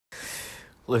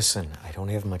Listen, I don't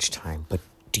have much time, but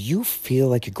do you feel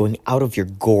like you're going out of your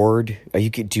gourd?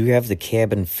 Do you have the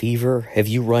cabin fever? Have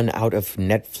you run out of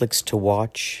Netflix to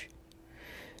watch?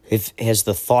 Has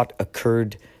the thought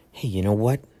occurred, hey, you know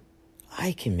what?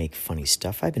 I can make funny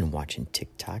stuff. I've been watching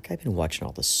TikTok. I've been watching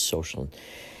all the social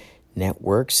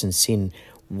networks and seeing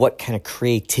what kind of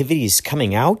creativity is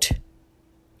coming out.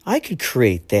 I could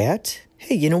create that.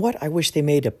 Hey, you know what? I wish they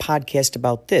made a podcast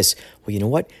about this. Well, you know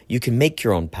what? You can make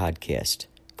your own podcast.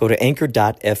 Go to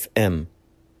anchor.fm.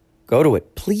 Go to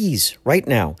it, please, right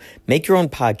now. Make your own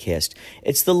podcast.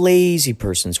 It's the lazy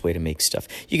person's way to make stuff.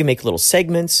 You can make little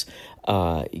segments.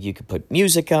 You can put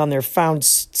music on there, found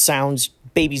sounds,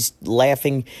 babies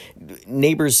laughing,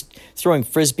 neighbors throwing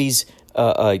frisbees,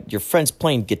 your friends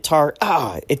playing guitar.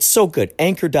 It's so good.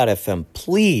 Anchor.fm.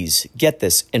 Please get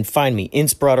this and find me,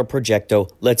 Inspirato Projecto.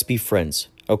 Let's be friends,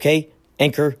 okay?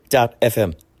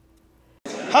 Anchor.fm.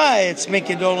 Hi, it's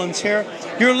Mickey Dolans here.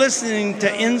 You're listening to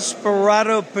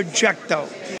Inspirato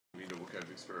Projecto. We know what kind of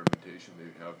experimentation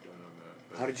they have done on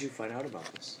that. How did you find out about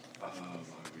this? A lot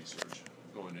of research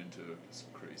going into some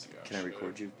crazy action. Can I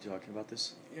record you talking about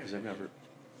this? Yeah. Because I've never...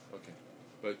 Okay.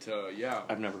 But, yeah.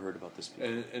 I've never heard about this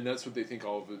before. And that's what they think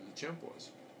Oliver the Chimp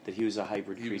was. That he was a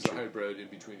hybrid creature. He was a hybrid in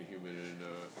between a human and...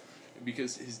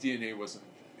 because his DNA wasn't...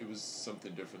 It was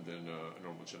something different than a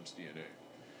normal chimp's DNA.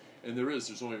 And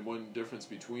there's only one difference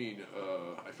between,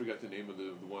 I forgot the name of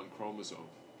the one chromosome,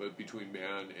 but between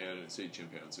man and, say,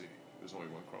 chimpanzee, there's only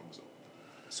one chromosome.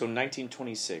 So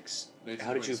 1926,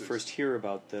 how did you first hear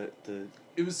about the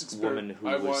it was woman who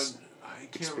was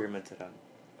experimented on?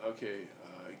 Okay,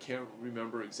 I can't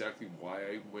remember exactly why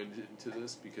I went into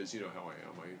this, because you know how I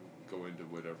am. I go into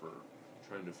whatever,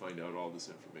 trying to find out all this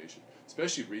information,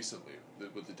 especially recently,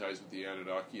 with the ties with the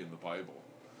Anunnaki and the Bible.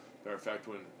 Matter of fact,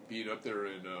 when being up there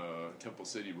in Temple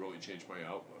City really changed my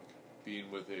outlook. Being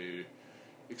with a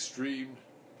extreme,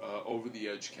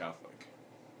 over-the-edge Catholic,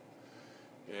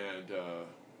 and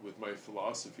with my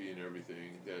philosophy and everything,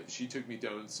 that she took me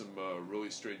down some really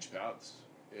strange paths,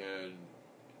 and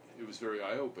it was very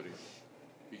eye-opening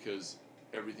because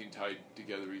everything tied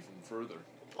together even further.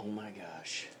 Oh my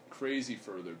gosh! Crazy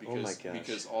further,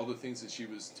 because all the things that she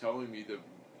was telling me that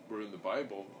were in the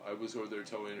Bible, I was over there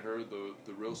telling her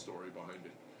the real story behind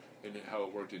it and how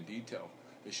it worked in detail.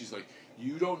 And she's like,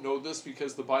 you don't know this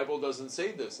because the Bible doesn't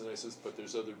say this. And I says, but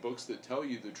there's other books that tell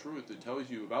you the truth, that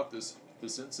tells you about this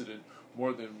incident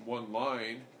more than one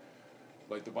line,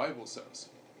 like the Bible says.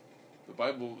 The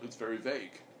Bible, it's very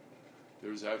vague.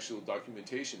 There's actual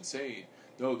documentation saying,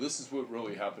 no, this is what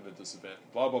really happened at this event.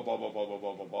 Blah, blah, blah, blah, blah, blah,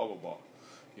 blah, blah, blah, blah, blah.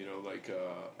 You know, like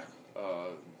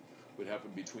what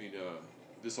happened between...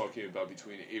 this all came about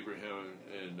between Abraham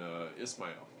and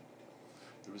Ismail.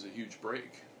 There was a huge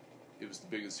break. It was the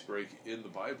biggest break in the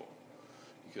Bible,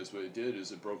 because what it did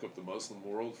is it broke up the Muslim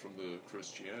world from the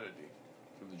Christianity,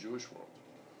 from the Jewish world,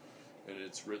 and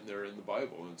it's written there in the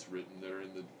Bible, and it's written there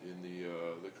in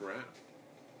the Quran.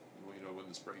 You know, when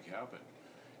this break happened,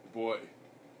 boy,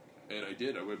 and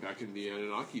I went back into the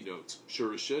Anunnaki notes.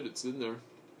 Sure as shit, it's in there.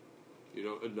 You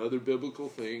know, another biblical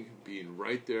thing being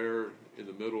right there in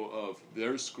the middle of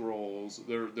their scrolls,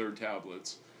 their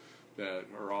tablets that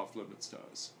are off limits to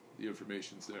us. The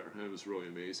information's there, and it was really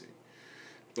amazing.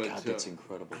 But God, that's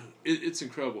incredible. It's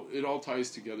incredible. It all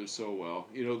ties together so well.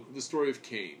 You know, the story of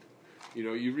Cain. You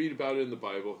know, you read about it in the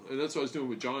Bible, and that's what I was doing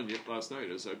with John last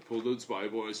night. As I pulled out his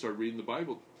Bible and I started reading the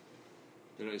Bible.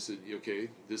 And I said, okay,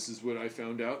 this is what I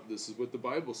found out. This is what the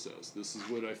Bible says. This is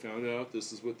what I found out.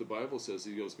 This is what the Bible says.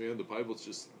 He goes, man, the Bible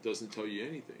just doesn't tell you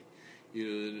anything. You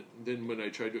know, and then when I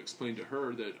tried to explain to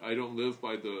her that I don't live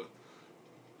by the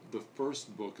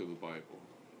first book of the Bible,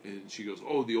 and she goes,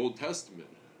 oh, the Old Testament.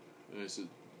 And I said,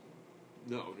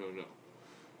 no.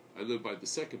 I live by the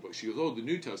second book. She goes, oh, the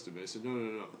New Testament. I said,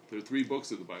 no. There are 3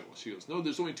 books of the Bible. She goes, no,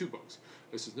 there's only 2 books.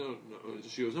 I said, no.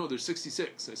 She goes, no, there's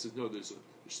 66. I said, no, there's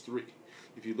 3.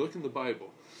 If you look in the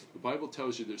Bible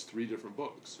tells you there's 3 different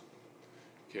books.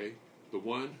 Okay? The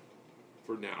one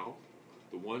for now,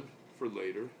 the one for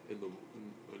later, and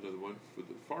another one for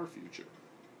the far future.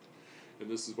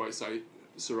 And this is why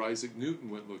Sir Isaac Newton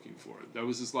went looking for it. That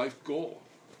was his life goal.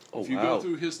 Oh, if you go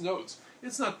through his notes,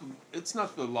 it's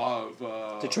not the law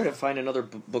of... to try to find another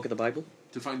book of the Bible?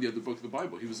 To find the other book of the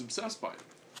Bible. He was obsessed by it.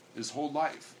 His whole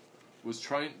life was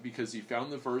trying, because he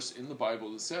found the verse in the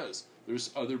Bible that says there's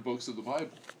other books of the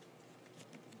Bible.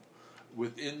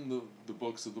 Within the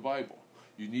books of the Bible,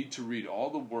 you need to read all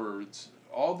the words,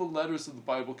 all the letters of the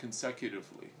Bible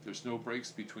consecutively. There's no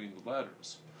breaks between the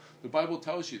letters. The Bible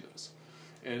tells you this.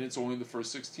 And it's only the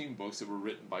first 16 books that were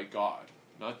written by God,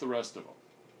 not the rest of them.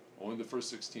 Only the first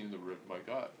 16 that were written by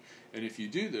God. And if you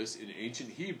do this in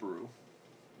ancient Hebrew,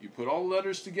 you put all the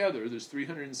letters together, there's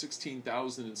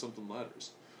 316,000 and something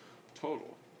letters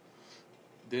total.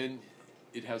 Then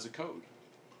it has a code.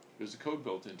 There's a code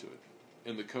built into it.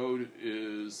 And the code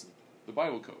is the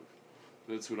Bible code.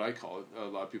 That's what I call it. A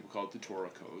lot of people call it the Torah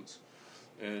codes.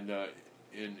 And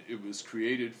it was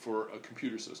created for a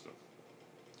computer system.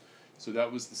 So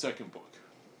that was the second book.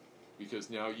 Because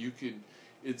now you can...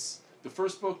 The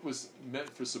first book was meant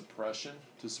for suppression,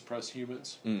 to suppress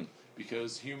humans.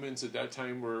 Because humans at that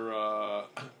time were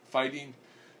fighting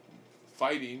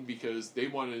because they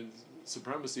wanted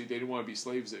supremacy. They didn't want to be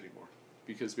slaves anymore.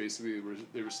 Because basically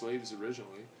they were slaves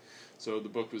originally. So the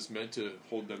book was meant to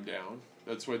hold them down.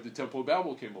 That's why the Temple of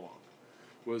Babel came along.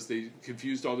 Was they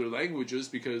confused all their languages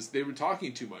because they were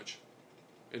talking too much.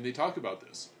 And they talk about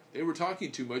this. They were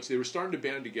talking too much. They were starting to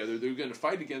band together. They were going to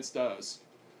fight against us.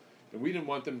 And we didn't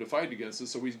want them to fight against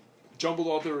us, so we jumbled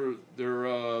all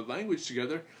their language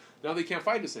together. Now they can't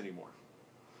fight us anymore.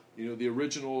 The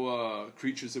original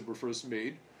creatures that were first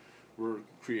made, were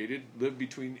created, lived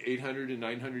between 800 and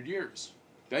 900 years.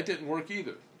 That didn't work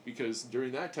either, because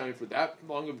during that time, for that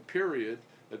long of a period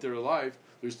that they're alive,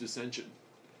 there's dissension.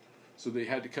 So they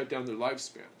had to cut down their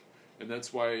lifespan. And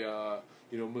that's why,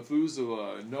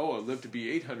 Methuselah and Noah lived to be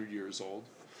 800 years old,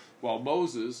 while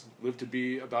Moses lived to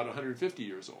be about 150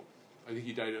 years old. I think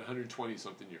he died at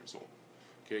 120-something years old.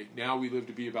 Okay, now we live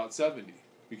to be about 70,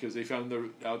 because they found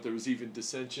out there was even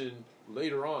dissension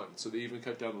later on, so they even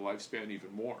cut down the lifespan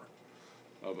even more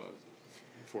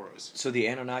for us. So the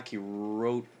Anunnaki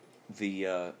wrote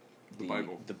the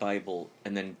Bible,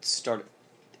 and then started.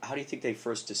 How do you think they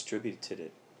first distributed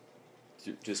it?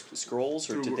 Just scrolls,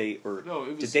 or did they? Or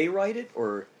no, did they write it,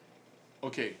 or?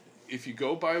 Okay, if you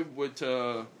go by what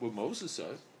Moses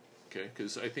says, okay,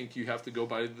 because I think you have to go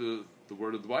by the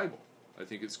word of the Bible. I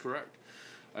think it's correct.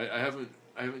 I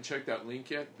haven't checked that link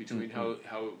yet between how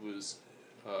it was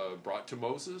brought to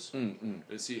Moses and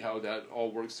see how that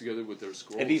all works together with their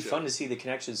scrolls. It'd be fun to see the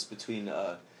connections between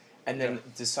and then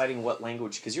deciding what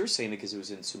language, because you're saying it because it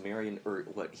was in Sumerian or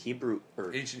what, Hebrew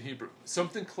or ancient Hebrew,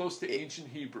 something close to ancient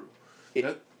Hebrew.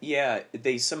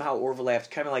 They somehow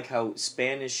overlapped, kind of like how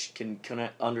Spanish can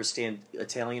understand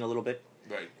Italian a little bit.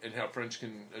 Right, and how French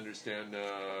can understand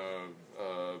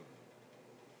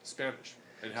Spanish,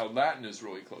 and how Latin is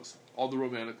really close. All the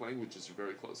Romantic languages are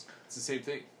very close. It's the same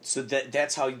thing. So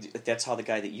that's how the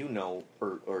guy that you know,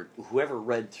 or whoever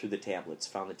read through the tablets,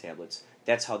 found the tablets,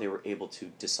 that's how they were able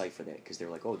to decipher that, because they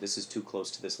were like, oh, this is too close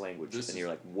to this language. And you're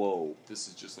like, whoa. This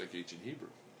is just like ancient Hebrew.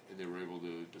 And they were able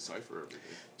to decipher everything.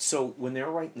 So when they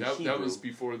were writing Hebrew... That was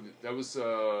before...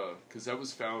 Because that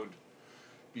was found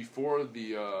before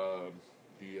before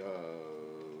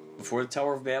the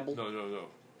Tower of Babel? No.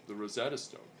 The Rosetta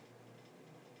Stone.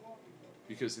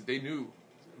 Because they knew...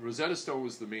 Rosetta Stone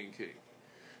was the main key.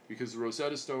 Because the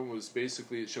Rosetta Stone was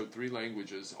basically... It showed 3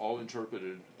 languages, all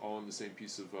interpreted, all on the same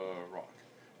piece of rock.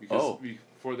 Because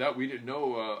before that, we didn't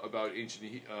know about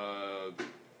ancient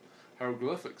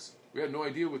hieroglyphics. We had no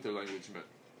idea what their language meant.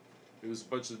 It was a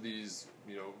bunch of these,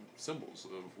 symbols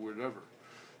of whatever.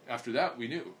 After that, we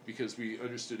knew, because we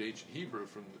understood ancient Hebrew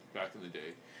from back in the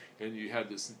day. And you had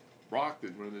this rock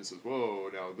that went in and says, whoa,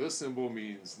 now this symbol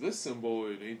means this symbol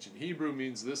in ancient Hebrew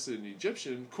means this in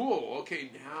Egyptian. Cool, okay,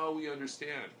 now we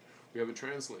understand. We have a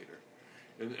translator.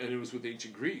 And it was with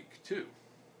ancient Greek, too.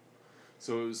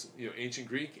 So it was, ancient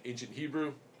Greek, ancient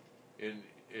Hebrew, and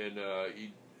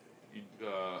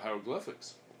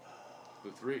hieroglyphics. The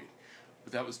 3.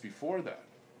 But that was before that.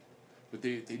 But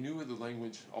they knew the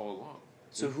language all along.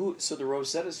 So the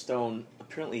Rosetta Stone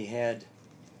apparently had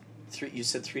 3, you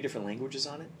said 3 different languages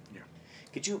on it? Yeah.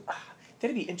 Could you,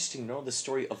 that'd be interesting to know the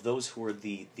story of those who were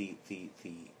the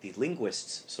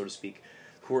linguists, so to speak,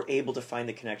 who were able to find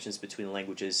the connections between the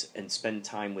languages and spend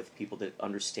time with people that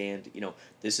understand,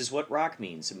 this is what rock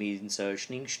means. It means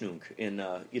schning schnunk in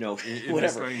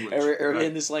whatever, or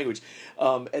in this language.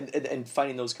 And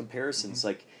finding those comparisons,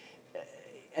 like,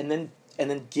 and then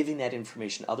giving that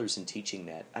information to others and teaching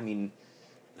that. I mean,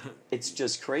 it's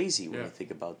just crazy when you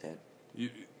think about that.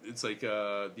 It's like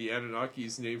the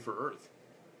Anunnaki's name for Earth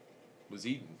was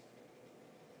Eden.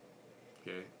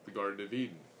 Okay, the Garden of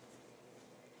Eden.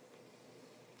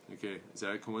 Okay, is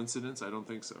that a coincidence? I don't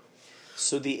think so.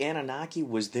 So the Anunnaki,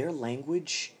 was their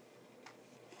language...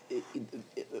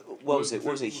 What was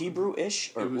it,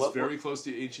 Hebrew-ish? Or it was very close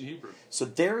to ancient Hebrew. So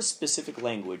their specific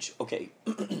language, okay...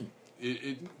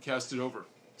 it casted over.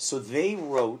 So they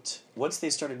wrote, once they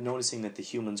started noticing that the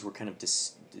humans were kind of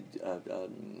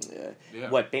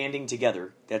banding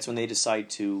together, that's when they decide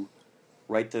to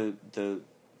write do the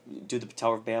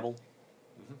Tower of Babel.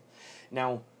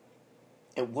 Now,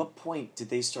 at what point did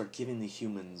they start giving the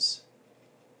humans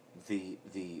the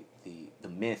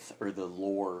myth or the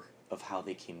lore of how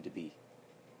they came to be?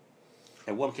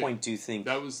 At what point do you think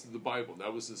that was the Bible?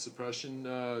 That was the suppression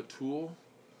tool.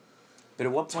 But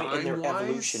at what point in their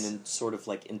evolution and sort of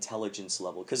like intelligence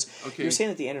level? Because you're saying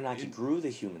that the Anunnaki grew the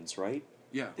humans, right?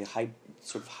 Yeah.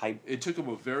 It took them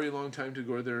a very long time to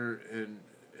go there and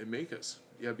make us.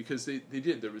 Yeah, because they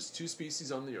did. There was 2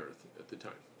 species on the Earth at the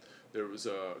time. There was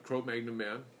a Cro-Magnon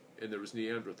man, and there was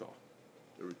Neanderthal.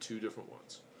 There were 2 different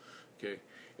ones. Okay,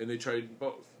 and they tried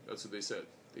both. That's what they said.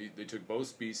 They took both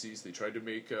species. They tried to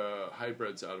make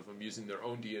hybrids out of them using their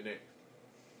own DNA.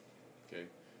 Okay,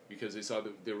 because they saw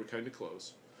that they were kind of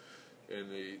close, and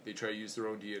they tried to use their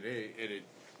own DNA, and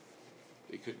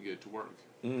they couldn't get it to work.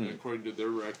 And according to their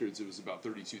records, it was about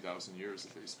 32,000 years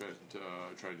that they spent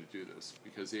trying to do this,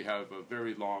 because they have a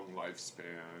very long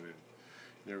lifespan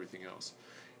and everything else.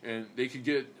 And they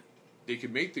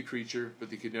could make the creature, but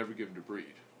they could never give them to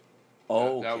breed.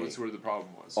 That was where the problem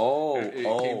was. It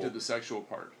came to the sexual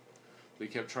part. They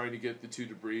kept trying to get the 2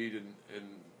 to breed, and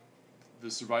the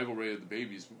survival rate of the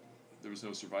babies, there was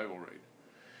no survival rate.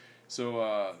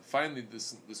 So finally,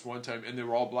 this one time, and they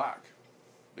were all black.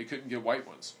 They couldn't get white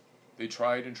ones. They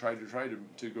tried and tried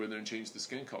to go in there and change the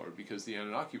skin color, because the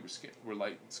Anunnaki were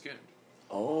light skinned.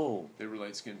 Oh, they were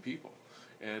light skinned people,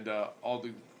 and all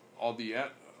the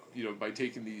by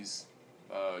taking these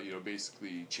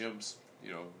basically chimps.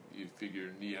 You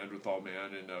figure Neanderthal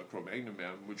man and Cro-Magnon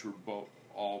man, which were both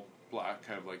all black,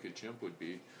 kind of like a chimp would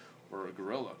be, or a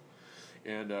gorilla.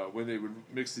 And when they would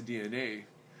mix the DNA,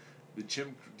 the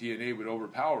chimp DNA would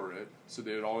overpower it, so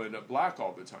they would all end up black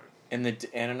all the time. And the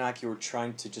Anunnaki were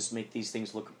trying to just make these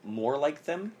things look more like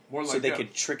them? So they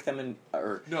could trick them in...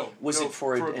 Or it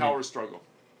for a power struggle.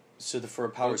 So for a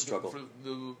power struggle. For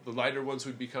the lighter ones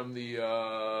would become the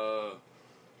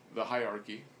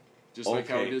hierarchy, just like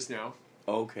how it is now.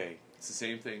 Okay. It's the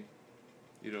same thing.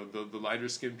 The lighter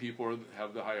skinned people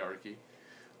have the hierarchy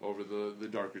over the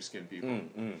darker skinned people.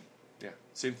 Yeah.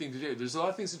 Same thing today. There's a lot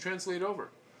of things to translate over.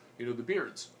 The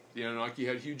beards. The Anunnaki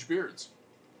had huge beards.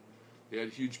 They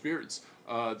had huge beards.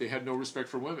 They had no respect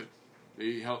for women.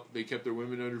 They kept their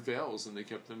women under veils, and they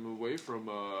kept them away from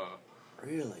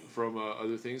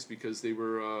other things, because they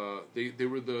were the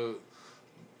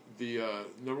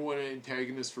number one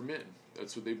antagonist for men.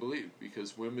 That's what they believed,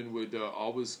 because women would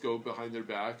always go behind their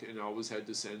back and always had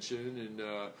dissension, and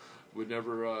would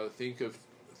never think of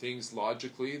things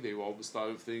logically. They always thought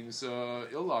of things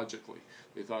illogically.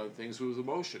 They thought of things with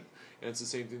emotion. And it's the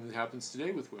same thing that happens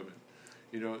today with women.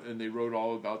 And they wrote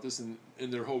all about this, and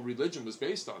their whole religion was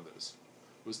based on this,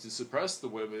 was to suppress the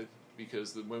women,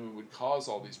 because the women would cause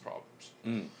all these problems.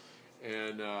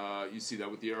 And you see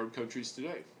that with the Arab countries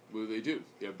today. What do?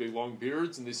 They have big long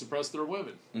beards, and they suppress their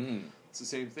women. It's the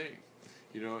same thing,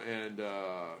 and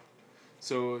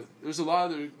so there's a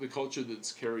lot of the culture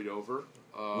that's carried over.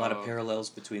 A lot of parallels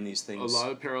between these things. A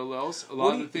lot of parallels.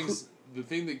 The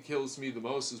thing that kills me the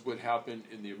most is what happened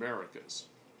in the Americas.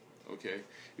 Okay,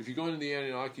 if you go into the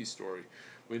Anunnaki story,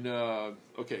 when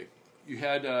you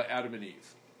had Adam and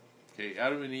Eve. Okay,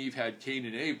 Adam and Eve had Cain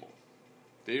and Abel.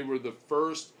 They were the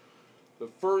first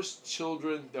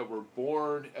children that were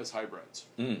born as hybrids.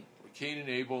 Cain and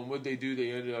Abel, and what they do?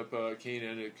 They ended up Cain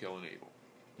ended up killing Abel.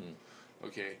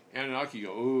 Okay, Anunnaki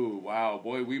go, oh wow,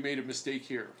 boy, we made a mistake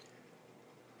here.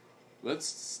 Let's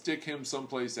stick him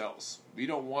someplace else. We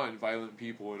don't want violent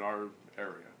people in our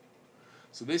area.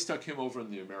 So they stuck him over in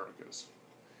the Americas.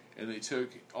 And they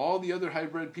took all the other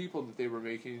hybrid people that they were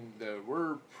making that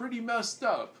were pretty messed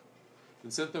up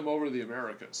and sent them over to the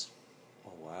Americas.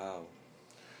 Oh, wow.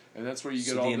 And that's where you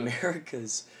get all the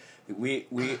Americas. We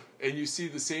and you see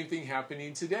the same thing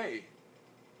happening today.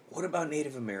 What about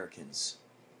Native Americans?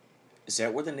 Is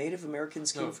that where the Native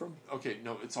Americans came from? Okay,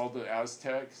 no, it's all the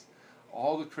Aztecs,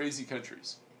 all the crazy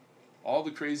countries. All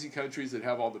the crazy countries that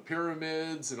have all the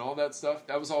pyramids and all that stuff,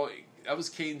 that was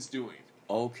Cain's doing.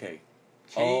 Okay.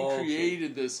 Cain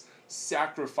created this,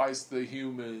 sacrificed the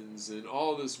humans and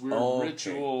all this weird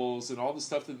rituals and all the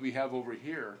stuff that we have over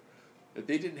here that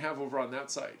they didn't have over on that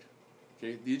side.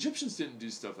 Okay, the Egyptians didn't do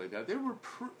stuff like that.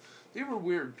 They were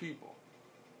weird people.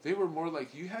 They were more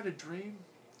like, you had a dream?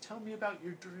 Tell me about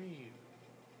your dream.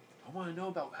 I want to know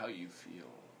about how you feel.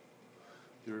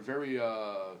 They were very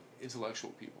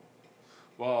intellectual people.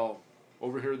 Well,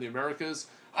 over here in the Americas,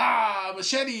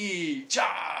 machete,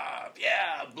 chop,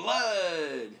 yeah,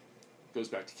 blood. Goes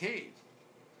back to Cain.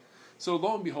 So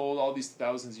lo and behold, all these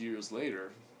thousands of years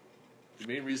later, the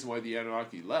main reason why the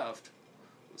Anunnaki left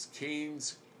was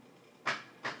Cain's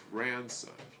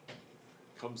grandson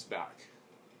comes back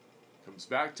comes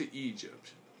back to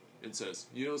Egypt and says,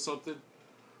 you know something?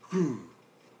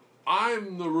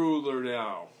 I'm the ruler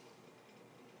now.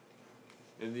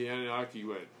 And the Anunnaki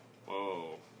went,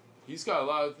 whoa, he's got a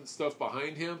lot of stuff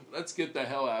behind him. Let's get the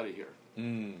hell out of here.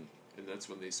 And that's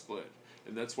when they split.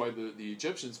 And that's why the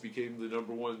Egyptians became the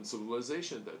number one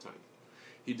civilization at that time.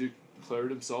 He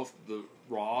declared himself the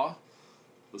Ra,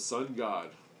 the sun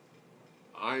god.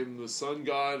 I'm the sun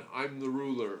god, I'm the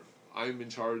ruler, I'm in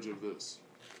charge of this.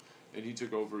 And he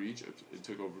took over Egypt. It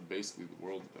took over basically the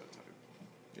world at that time.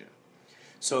 Yeah.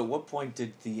 So at what point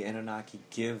did the Anunnaki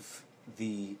give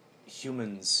the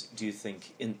humans, do you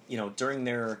think, during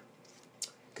their...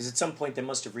 Because at some point they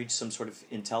must have reached some sort of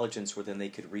intelligence where then they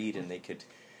could read and they could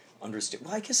understand.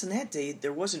 Well, I guess in that day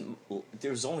there was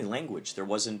only language. There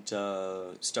wasn't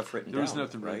stuff written down. There was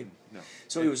nothing right? written. No.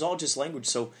 So it was all just language.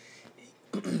 So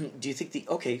do you think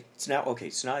so now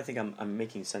I think I'm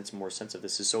making more sense of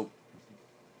this. So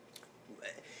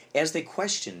as they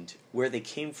questioned where they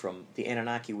came from, the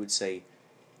Anunnaki would say,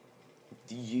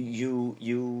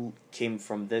 you came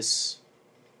from this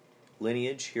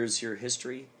lineage, here's your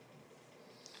history.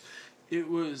 It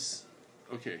was,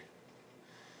 okay,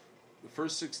 the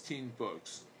first 16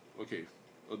 books,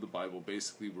 of the Bible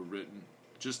basically were written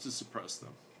just to suppress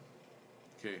them.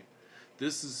 Okay,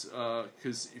 this is,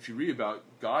 because if you read about,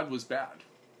 God was bad.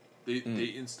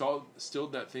 They instilled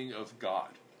that thing of God.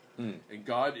 And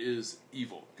God is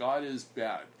evil. God is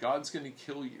bad. God's going to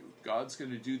kill you. God's going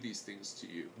to do these things to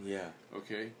you. Yeah.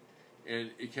 Okay?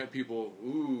 And it kept people,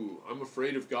 I'm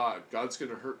afraid of God. God's going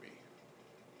to hurt me.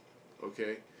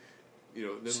 Okay?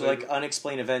 Then so like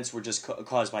unexplained events were just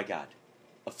caused by God.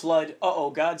 A flood.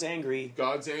 God's angry.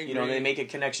 God's angry. They make a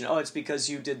connection. Oh, it's because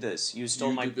you did this. You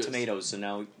stole my tomatoes, and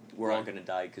now we're all going to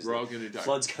die because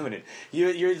flood's coming in.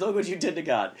 You look what you did to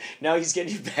God. Now he's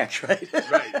getting you back, right?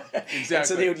 Right. Exactly. And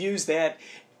so they would use that.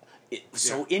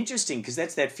 Interesting, because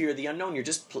that's that fear of the unknown. You're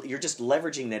just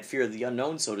leveraging that fear of the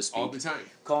unknown, so to speak. All the time.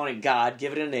 Calling it God,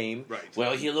 give it a name. Right.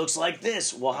 Well, he looks like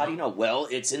this. Well, how do you know? Well,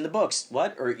 it's in the books.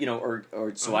 What? Or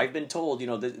so I've been told.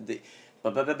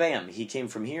 Bam. He came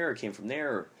from here, or came from there.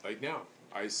 Or... Like now,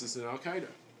 ISIS and Al Qaeda.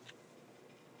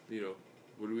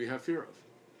 What do we have fear of?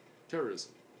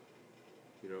 Terrorism.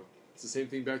 It's the same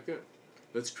thing back then.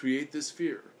 Let's create this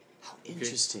fear. How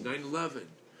interesting. 9/11.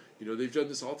 They've done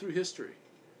this all through history.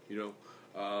 There's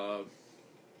a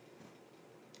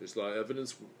lot of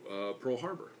evidence, Pearl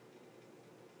Harbor.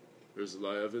 There's a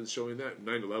lot of evidence showing that.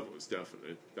 9/11 was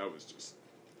definite. That was just...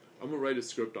 I'm going to write a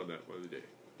script on that one day.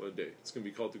 It's going to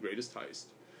be called The Greatest Heist.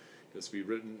 It's going to be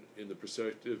written in the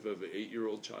perspective of an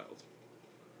 8-year-old child.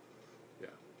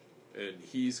 Yeah. And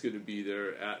he's going to be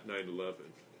there at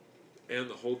 9/11. And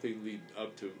the whole thing leading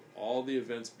up to all the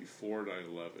events before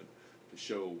 9/11 to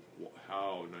show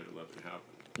how 9/11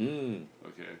 happened.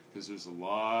 Okay, because there's a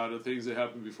lot of things that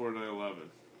happened before 9/11.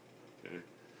 Okay,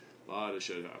 a lot of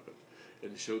shit happened,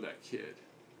 and to show that kid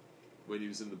when he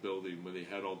was in the building, when they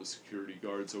had all the security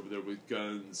guards over there with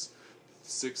guns,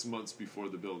 6 months before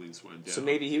the buildings went down. So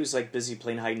maybe he was like busy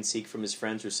playing hide and seek from his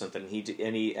friends or something. He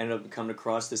ended up coming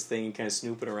across this thing and kind of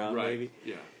snooping around, right. Maybe.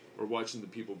 Yeah, or watching the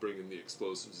people bringing the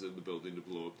explosives in the building to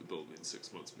blow up the building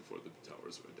 6 months before the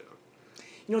towers went down.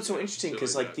 It's so interesting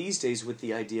because these days with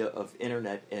the idea of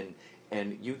internet and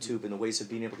YouTube and the ways of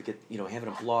being able to get, having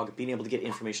a blog, being able to get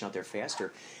information out there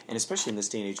faster, and especially in this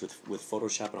day and age with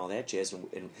Photoshop and all that jazz,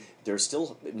 and there are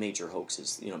still major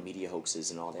hoaxes, media hoaxes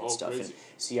and all that stuff. Crazy. And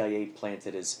CIA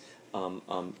planted as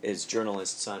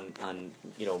journalists on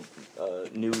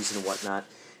news and whatnot.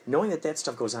 Knowing that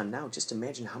stuff goes on now, just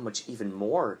imagine how much even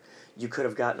more you could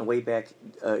have gotten away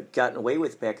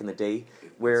with back in the day,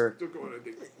 where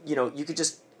you could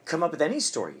just come up with any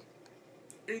story.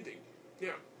 Anything,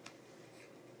 yeah.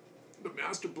 The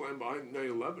master plan behind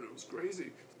 9/11, it was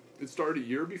crazy. It started a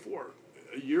year before,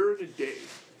 a year and a day.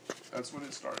 That's when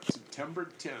it started, September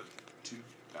 10th,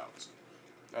 2000.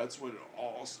 That's when it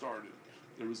all started.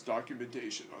 There was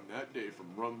documentation on that day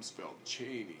from Rumsfeld,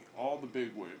 Cheney, all the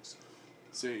bigwigs,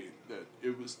 saying that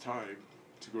it was time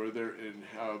to go there and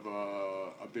have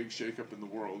a big shakeup in the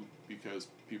world because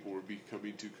people were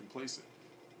becoming too complacent.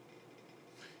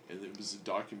 And it was a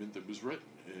document that was written,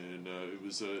 and it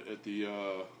was at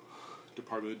the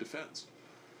Department of Defense,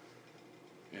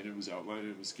 and it was outlined.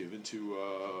 It was given to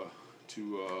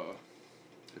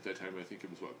at that time I think it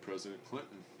was President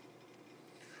Clinton,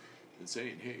 and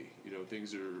saying, hey,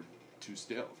 things are too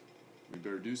stale. We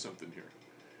better do something here.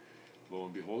 Lo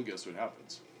and behold, guess what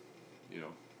happens?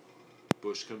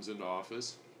 Bush comes into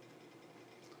office.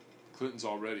 Clinton's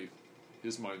already,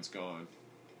 his mind's gone.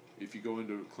 If you go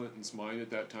into Clinton's mind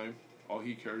at that time, all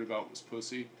he cared about was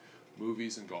pussy,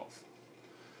 movies, and golf.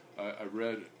 I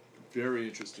read a very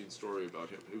interesting story about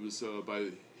him. It was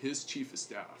by his chief of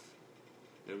staff.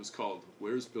 And it was called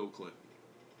 "Where's Bill Clinton?"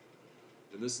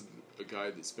 And this is a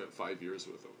guy that spent 5 years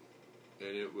with him.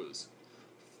 And it was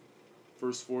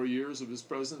first 4 years of his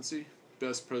presidency,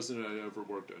 best president I ever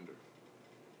worked under.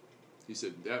 He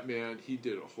said, that man, he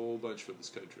did a whole bunch for this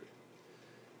country.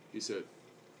 He said,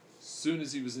 as soon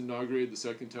as he was inaugurated the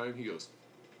second time, he goes,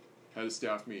 had a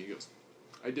staff meeting, he goes,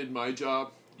 I did my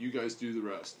job, you guys do the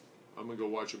rest. I'm going to go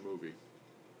watch a movie.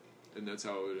 And that's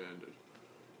how it ended.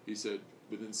 He said,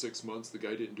 within 6 months, the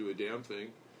guy didn't do a damn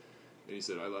thing. And he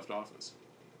said, I left office.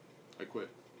 I quit.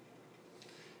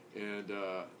 And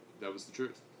that was the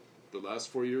truth. The last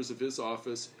 4 years of his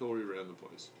office, Hillary ran the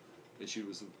place. And she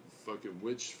was a fucking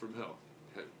witch from hell.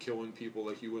 Killing people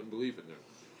like you wouldn't believe in there.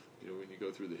 You know, when you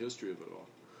go through the history of it all.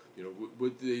 You know,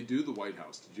 what did they do at the White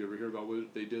House? Did you ever hear about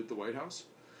what they did at the White House?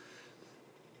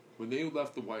 When they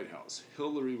left the White House,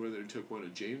 Hillary went there and took one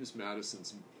of James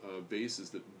Madison's bases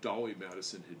that Dolly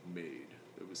Madison had made.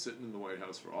 That was sitting in the White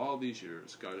House for all these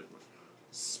years. Got it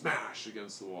smashed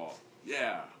against the wall.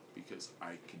 Yeah, because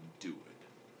I can do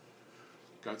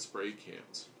it. Got spray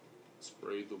cans.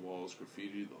 Sprayed the walls,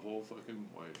 graffitied the whole fucking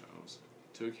White House.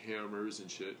 Took hammers and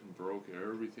shit and broke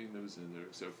everything that was in there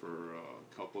except for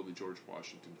a couple of the George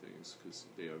Washington things because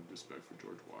they have respect for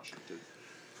George Washington.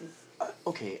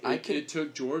 It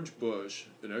took George Bush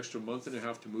an extra month and a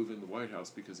half to move in the White House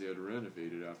because they had to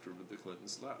renovate it after the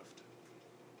Clintons left.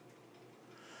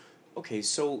 Okay,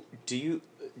 so do you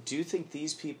think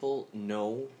these people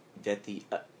know that the...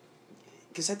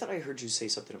 Because I thought I heard you say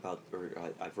something about, or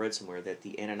I've read somewhere, that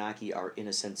the Anunnaki are, in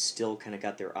a sense, still kind of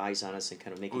got their eyes on us and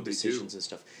kind of making decisions and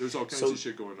stuff. There's all kinds of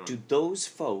shit going on. Do those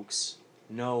folks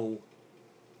know...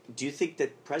 Do you think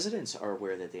that presidents are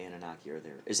aware that the Anunnaki are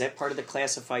there? Is that part of the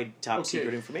classified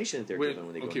top-secret information that they're given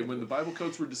when they go Okay, when the Bible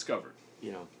codes were discovered,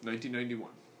 you know, 1991,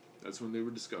 that's when they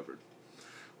were discovered.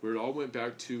 Where it all went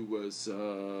back to was...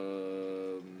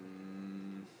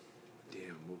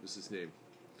 what was his name?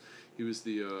 He was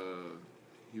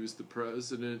the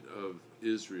president of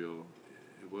Israel.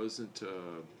 It wasn't.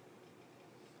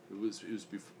 It was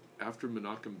after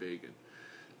Menachem Begin.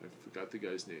 I forgot the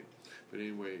guy's name, but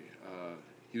anyway,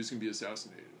 he was going to be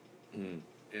assassinated. Mm.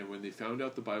 And when they found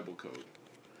out the Bible code,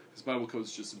 this Bible code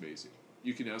is just amazing.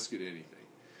 You can ask it anything.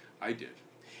 I did.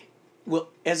 Well,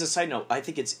 as a side note, I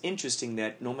think it's interesting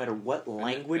that no matter what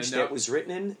language that was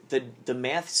written in, the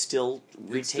math still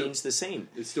retains the same.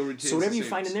 It still retains the same. So whatever you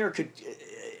find in there could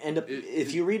end up,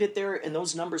 if you read it there and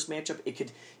those numbers match up,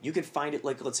 you could find it,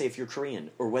 like, let's say if you're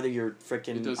Korean, or whether you're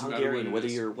frickin' Hungarian, whether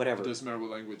you're whatever. It doesn't matter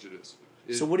what language it is.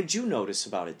 So what did you notice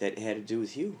about it that had to do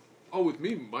with you? Oh, with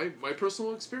me, my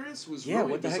personal experience was really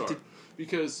what the bizarre. heck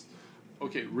Because,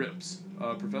 okay, Rips,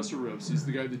 Professor Rips, he's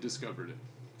the guy that discovered it.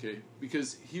 Okay,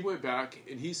 because he went back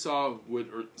and he saw what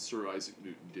Sir Isaac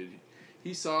Newton did.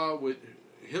 He saw what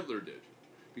Hitler did,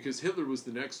 because Hitler was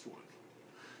the next one.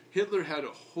 Hitler had a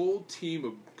whole team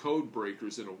of code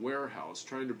breakers in a warehouse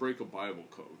trying to break a Bible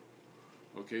code.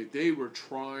 Okay, they were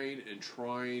trying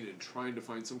to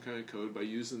find some kind of code by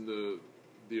using the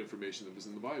information that was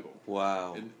in the Bible.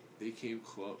 Wow. And they came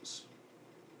close.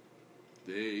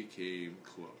 They came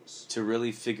close. To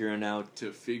really figuring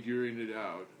it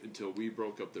out until we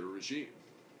broke up their regime.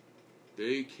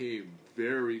 They came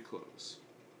very close.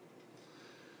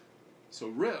 So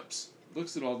Rips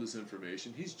looks at all this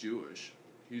information. He's Jewish.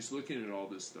 He's looking at all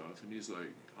this stuff, and he's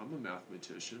like, I'm a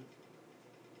mathematician.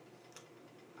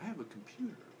 I have a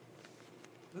computer.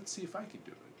 Let's see if I can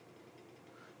do it.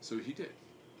 So he did.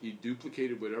 He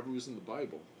duplicated whatever was in the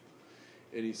Bible.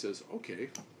 And he says, okay,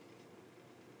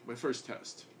 my first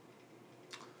test.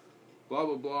 Blah,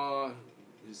 blah, blah.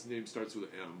 His name starts with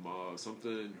M,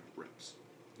 something Rips.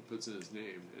 He puts in his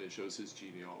name, and it shows his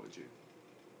genealogy.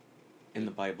 In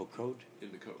the Bible code?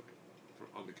 In the code,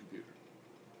 on the computer.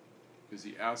 Because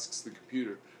he asks the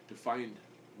computer to find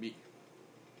me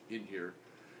in here,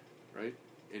 right?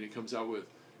 And it comes out with,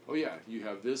 oh yeah, you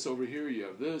have this over here, you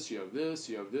have this, you have this,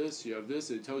 you have this, you have this,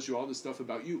 and it tells you all this stuff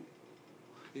about you.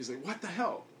 And he's like, what the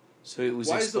hell? So it was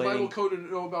Why is the Bible code to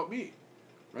know about me?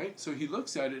 Right? So he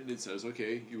looks at it and it says,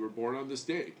 okay, you were born on this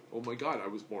day. Oh my God, I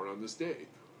was born on this day.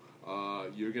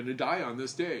 You're going to die on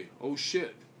this day. Oh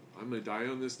shit, I'm going to die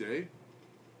on this day?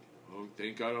 Oh,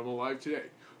 thank God I'm alive today.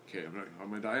 Okay, I'm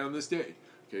going to die on this day.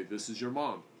 Okay, this is your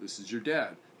mom. This is your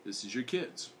dad. This is your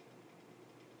kids.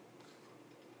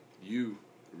 You,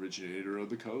 originator of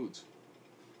the codes.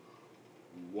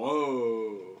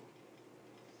 Whoa.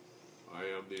 I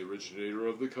am the originator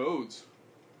of the codes.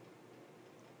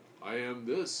 I am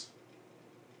this.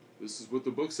 This is what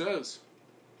the book says.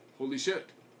 Holy shit.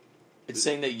 It's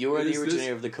saying that you are the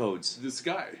originator of the codes. This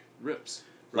guy, Rips.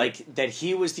 Right? Like, that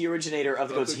he was the originator of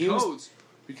the codes.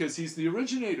 Because he's the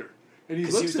originator. And he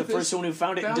was the first one who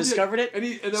found it and discovered it.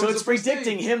 So it's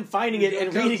predicting him finding it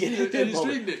and reading it. And he's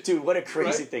reading it. Dude, what a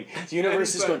crazy thing. The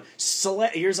universe is going,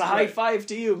 here's a high five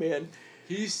to you, man.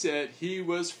 He said he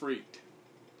was freaked.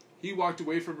 He walked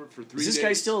away from it for 3 days. Is this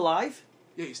guy still alive?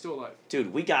 Yeah, he's still alive.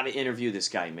 Dude, we got to interview this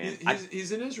guy, man.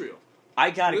 He's in Israel. I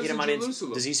got to get him on.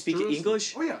 Does he speak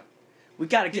English? Oh, yeah. We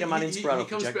got to get him on Inspirato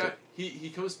Projector. He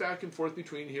comes back and forth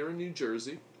between here and New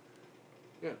Jersey.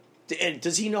 Yeah. And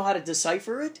does he know how to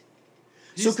decipher it?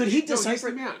 So could he decipher he's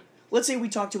the man. Let's say we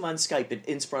talk to him on Skype at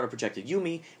Inspirato Projector. You,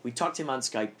 me, we talk to him on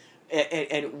Skype,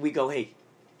 and we go, hey,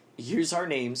 here's our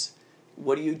names.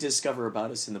 What do you discover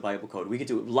about us in the Bible code? We could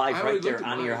do it live right there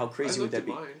on air. How crazy would that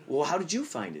be? Well, how did you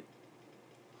find it?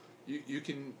 You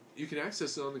can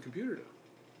access it on the computer now.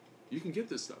 You can get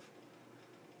this stuff.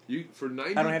 For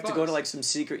 $90. I don't have to go to like some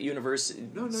secret university.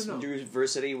 No.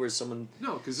 University where someone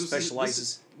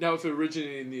specializes. Now, if it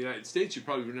originated in the United States, you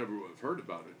probably would never have heard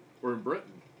about it. Or in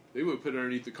Britain, they would have put it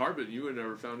underneath the carpet, and you would have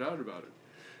never found out about it.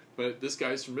 But this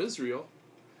guy's from Israel,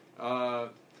 and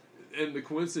the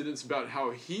coincidence about how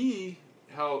it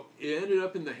ended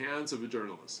up in the hands of a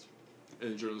journalist,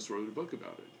 and the journalist wrote a book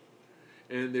about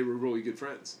it, and they were really good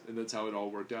friends, and that's how it all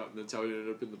worked out, and that's how it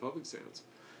ended up in the public's hands.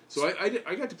 So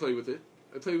I got to play with it.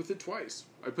 I played with it twice.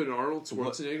 I put an Arnold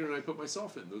Schwarzenegger and I put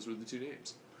myself in. Those were the two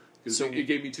names. Because it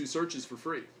gave me 2 searches for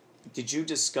free. Did you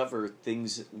discover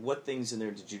things? What things in there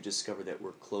did you discover that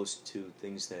were close to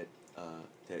things that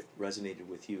resonated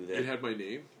with you? That it had my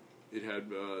name. It had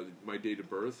my date of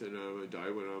birth, and I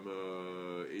died when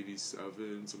I'm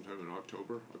 87, sometime in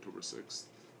October 6th,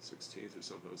 16th or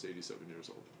something. I was 87 years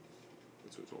old.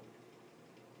 That's what it told me.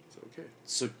 So okay.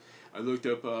 So I looked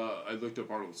up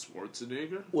Arnold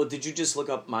Schwarzenegger. Well, did you just look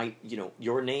up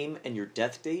your name and your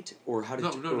death date, or how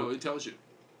did No, it tells you.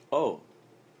 Oh.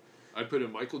 I put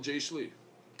in Michael J. Schley.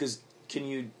 Because can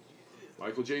you...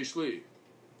 Michael J. Schley.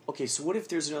 Okay, so what if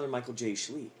there's another Michael J.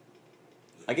 Schley?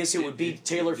 I guess it would be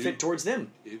tailor-fit towards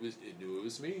them. It knew it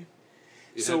was me.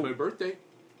 It had my birthday.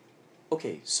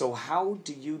 Okay, so how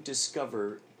do you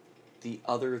discover the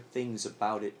other things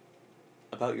about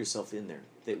yourself in there?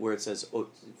 Where it says,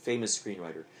 famous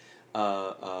screenwriter.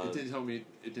 It didn't tell me.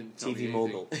 It didn't tell TV me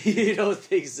mogul. anything.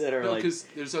 Things that are like... because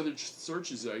there's other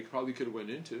searches that I probably could have went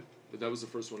into, but that was the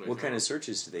first one I found. What kind of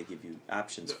searches do they give you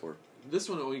options for? This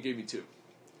one only gave me 2.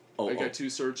 I got 2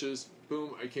 searches.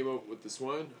 Boom! I came up with this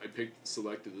one. I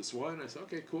selected this one. I said,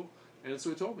 okay, cool, and that's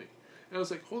what it told me. And I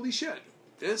was like, holy shit,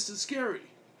 this is scary.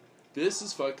 This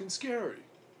is fucking scary.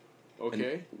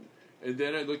 Okay, and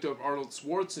then I looked up Arnold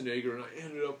Schwarzenegger, and I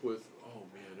ended up with, oh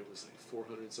man, it was like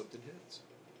 400 something hits.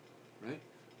 Right?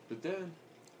 But then,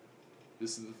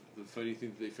 this is the funny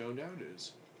thing that they found out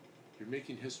is, you're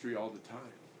making history all the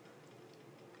time.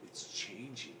 It's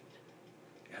changing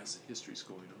as the history's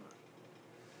going on.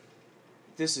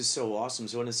 This is so awesome.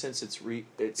 So in a sense, it's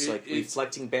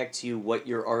reflecting back to you what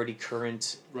your already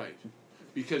current... Right.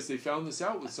 Because they found this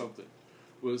out with something.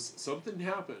 Something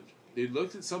happened. They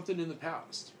looked at something in the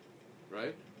past,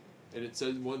 right? And it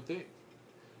said one thing.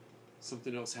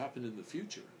 Something else happened in the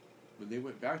future. When they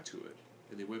went back to it,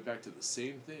 and they went back to the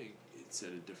same thing, it said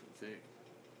a different thing.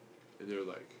 And they're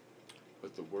like,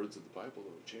 but the words of the Bible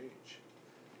don't change.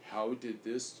 How did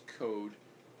this code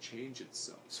change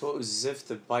itself? So it was as if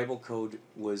the Bible code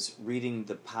was reading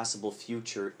the possible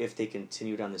future if they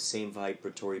continued on the same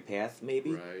vibratory path,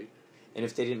 maybe? Right. And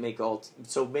if they didn't make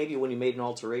so maybe when you made an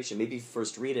alteration, maybe you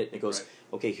first read it and it goes,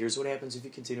 okay, here's what happens if you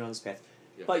continue on this path.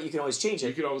 Yeah. But you can always change it.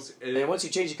 You can always, and then once you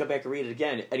change it, come back and read it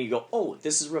again, and you go, oh,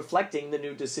 this is reflecting the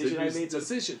new decision I made.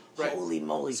 Right. Holy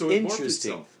moly, so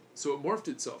interesting. So it morphed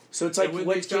itself. So it's like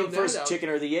what came first, chicken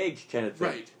or the egg kind of thing.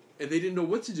 Right. And they didn't know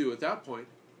what to do at that point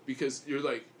because you're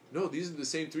like, no, these are the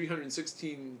same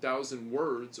 316,000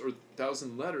 words or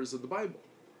 1,000 letters of the Bible.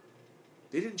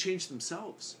 They didn't change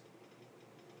themselves.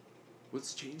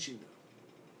 What's changing them?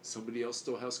 Somebody else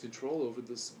still has control over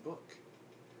this book.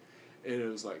 And it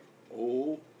was like,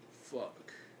 oh,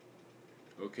 fuck.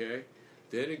 Okay?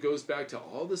 Then it goes back to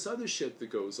all this other shit that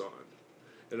goes on.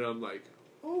 And I'm like,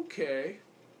 okay.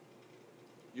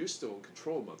 You're still in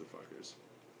control, motherfuckers.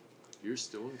 You're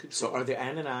still in control. So are the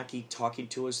Anunnaki talking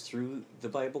to us through the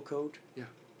Bible code? Yeah.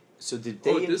 So did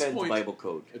they invent the Bible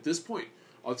code? At this point,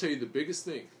 I'll tell you the biggest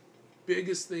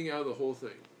thing out of the whole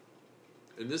thing,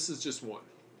 and this is just one,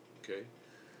 okay,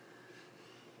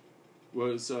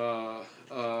 was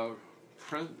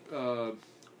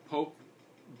Pope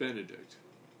Benedict.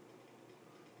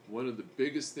 One of the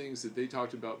biggest things that they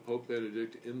talked about Pope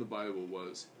Benedict in the Bible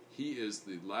was he is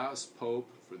the last pope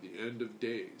for the end of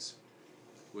days.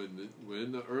 When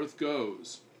the earth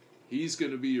goes, he's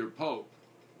going to be your pope.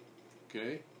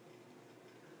 Okay?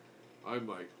 I'm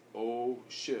like, oh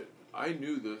shit. I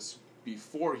knew this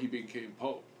before he became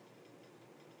pope.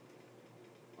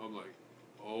 I'm like,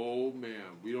 oh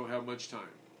man, we don't have much time.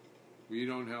 We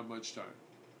don't have much time.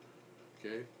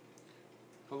 Okay?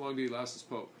 How long did he last as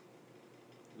pope?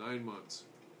 9 months.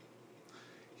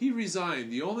 He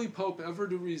resigned. The only pope ever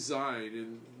to resign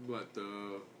in,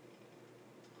 the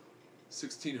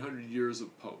 1600 years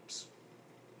of popes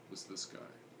was this guy.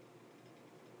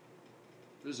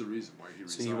 There's a reason why he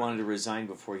resigned. So he wanted to resign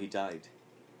before he died.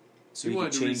 So he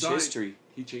wanted could to change resign. history.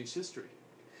 He changed history.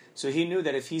 So he knew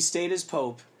that if he stayed as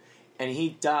pope and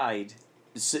he died,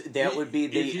 would be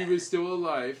the... If he was still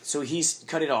alive... So he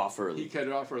cut it off early. He cut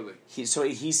it off early. He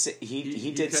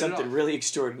did something really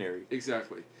extraordinary.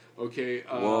 Exactly. Okay.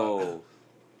 Whoa.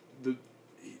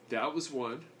 That was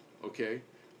one. Okay.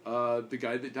 The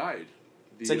guy that died.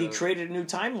 It's like he created a new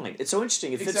timeline. It's so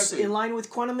interesting. It fits in line with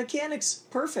quantum mechanics.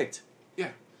 Perfect. Yeah.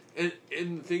 And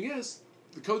the thing is,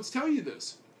 the codes tell you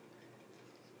this.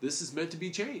 This is meant to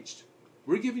be changed.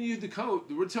 We're giving you the code.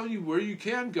 We're telling you where you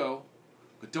can go,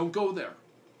 but don't go there.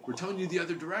 We're telling you the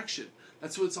other direction.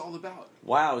 That's what it's all about.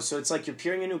 Wow, so it's like you're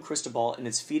peering into a crystal ball and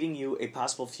it's feeding you a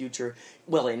possible future.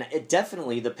 Well, and it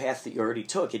definitely the path that you already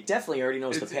took. It definitely already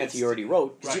knows the path you already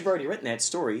wrote because you've already written that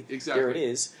story. Exactly. There it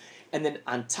is. And then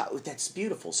on top, that's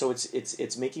beautiful. So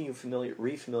it's making you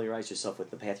refamiliarize yourself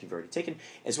with the path you've already taken,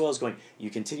 as well as going, you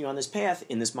continue on this path,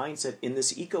 in this mindset, in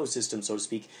this ecosystem, so to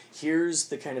speak. Here's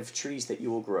the kind of trees that you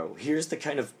will grow. Here's the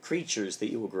kind of creatures that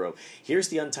you will grow. Here's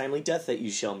the untimely death that you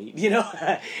shall meet.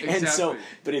 And so,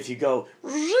 but if you go,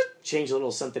 change a little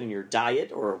something in your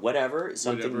diet or whatever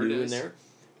new in there,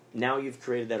 now you've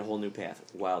created that whole new path.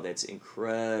 Wow, that's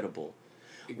incredible.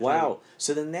 Wow.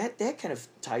 So then that kind of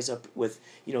ties up with,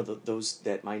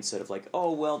 that mindset of like,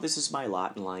 oh, well, this is my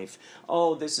lot in life.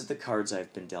 Oh, this is the cards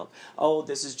I've been dealt. Oh,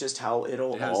 this is just how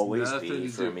it'll always be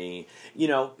for me.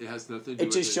 It has nothing to do with it.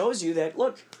 It just shows you that,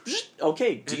 look,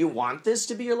 okay, do you want this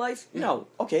to be your life? Yeah. No.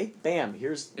 Okay, bam,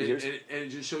 here's... And it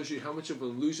just shows you how much of an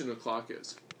illusion a clock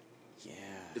is. Yeah.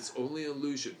 It's only an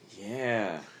illusion.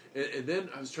 Yeah. And then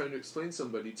I was trying to explain to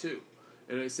somebody, too.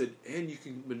 And I said, and you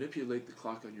can manipulate the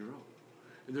clock on your own.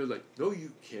 And they're like, no,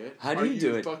 you can't. How do you do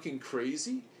it? Are you fucking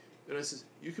crazy? And I says,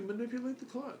 you can manipulate the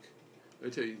clock. I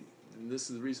tell you, and this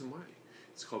is the reason why.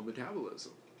 It's called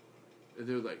metabolism. And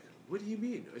they're like, what do you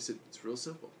mean? I said, it's real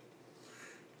simple.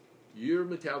 Your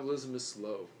metabolism is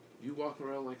slow. You walk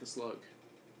around like a slug.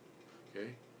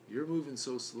 Okay? You're moving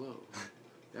so slow.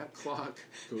 That clock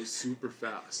goes super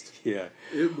fast. Yeah.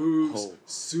 It moves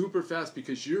super fast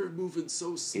because you're moving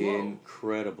so slow.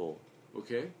 Incredible.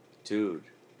 Okay? Dude.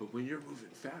 But when you're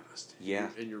moving fast,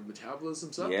 and your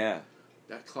metabolism's up,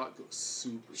 that clock goes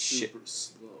super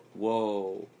slow.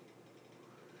 Whoa,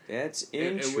 that's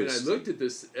interesting. And when I looked at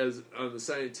this as on the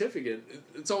scientific end,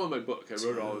 it's all in my book. I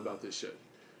wrote all about this shit.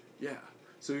 Yeah.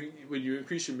 So when you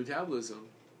increase your metabolism,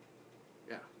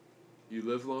 you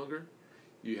live longer,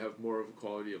 you have more of a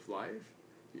quality of life,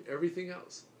 everything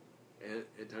else.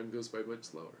 And time goes by much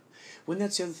slower. Well,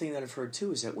 that's the other thing that I've heard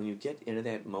too, is that when you get into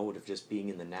that mode of just being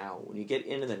in the now, when you get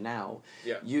into the now,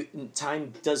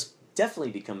 time does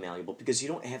definitely become malleable because you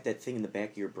don't have that thing in the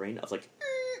back of your brain of like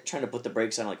trying to put the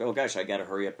brakes on, like, oh gosh, I got to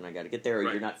hurry up and I got to get there. Or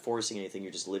you're not forcing anything;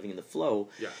 you're just living in the flow.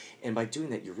 Yeah. And by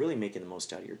doing that, you're really making the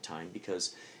most out of your time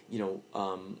because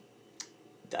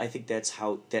I think that's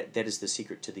how that is the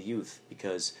secret to the youth,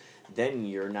 because then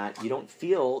you don't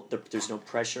feel there's no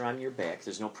pressure on your back,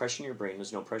 there's no pressure in your brain,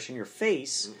 there's no pressure in your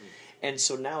face. Mm-mm. And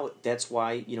so now that's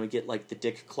why you get like the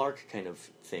Dick Clark kind of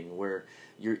thing where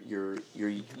you're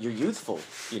youthful,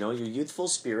 your youthful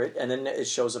spirit, and then it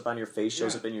shows up on your face,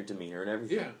 shows up in your demeanor and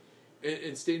everything. Yeah,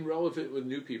 and staying relevant with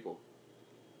new people,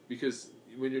 because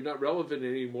when you're not relevant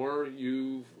anymore,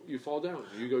 you fall down,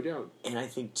 you go down. And I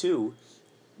think too,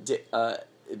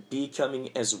 becoming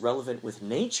as relevant with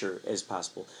nature as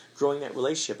possible, growing that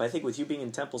relationship. I think with you being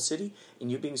in Temple City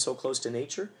and you being so close to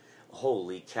nature,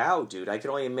 holy cow, dude! I can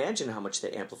only imagine how much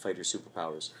that amplified your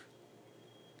superpowers.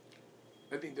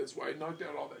 I think that's why I knocked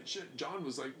out all that shit. John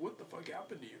was like, what the fuck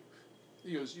happened to you?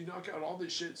 He goes, you knock out all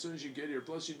this shit as soon as you get here,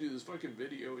 plus you do this fucking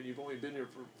video and you've only been here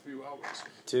for a few hours.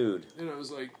 Dude. And I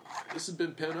was like, this has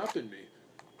been pent up in me.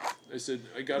 I said,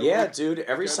 I got to work. Dude,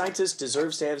 every scientist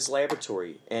deserves to have his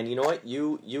laboratory. And you know what?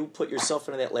 You put yourself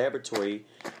into that laboratory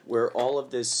where all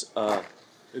of this... And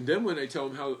then when I tell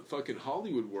him how fucking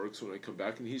Hollywood works when I come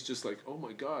back, and he's just like, oh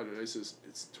my God. And I says,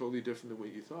 it's totally different than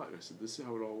what you thought. I said, this is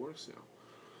how it all works now.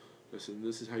 I said,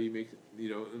 this is how you make,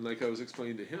 and like I was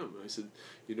explaining to him, I said,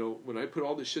 when I put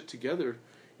all this shit together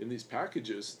in these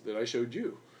packages that I showed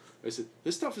you, I said,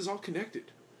 this stuff is all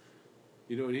connected.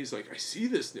 And he's like, I see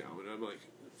this now. And I'm like,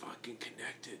 fucking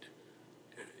connected.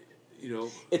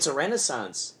 It's a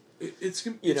renaissance. It's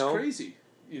crazy.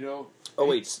 Oh,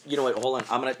 wait. You know what? Hold on.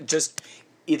 I'm going to just...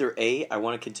 Either A, I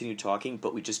want to continue talking,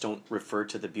 but we just don't refer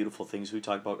to the beautiful things we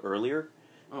talked about earlier.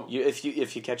 Oh. If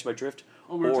you catch my drift.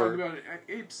 Oh, we were talking about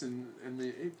apes and the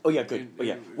apes. Oh, yeah, good.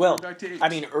 Well, I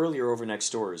mean, earlier over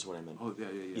next door is what I meant. Oh,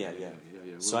 yeah.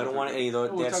 So I don't want any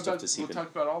of that stuff to seep in. We'll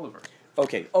talk about Oliver.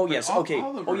 Okay. Oh, yes. Okay.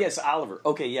 Oliver. Oh, yes, Oliver.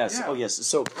 Okay, yes. Yeah. Oh, yes.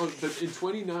 So. Oh, but in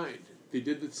 29, they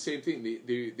did the same thing.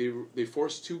 They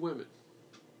forced two women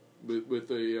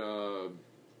with a.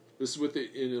 This is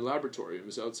in a laboratory. It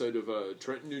was outside of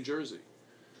Trenton, New Jersey.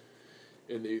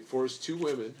 And they forced two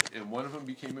women, and one of them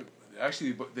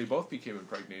they both became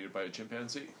impregnated by a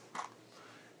chimpanzee.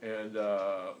 And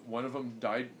one of them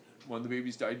died, one of the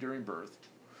babies died during birth.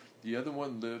 The other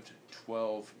one lived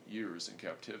 12 years in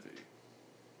captivity.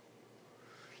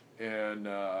 And,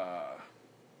 not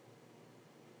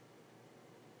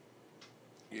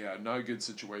a good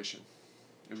situation.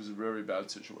 It was a very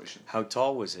bad situation. How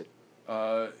tall was it?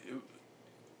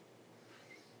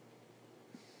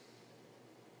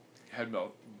 Had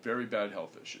very bad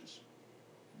health issues.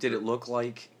 Did it look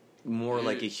like more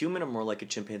like a human or more like a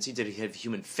chimpanzee? Did it have a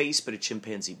human face but a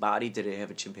chimpanzee body? Did it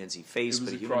have a chimpanzee face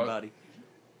but a human body?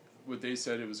 What they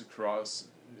said, it was a cross.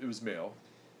 It was male.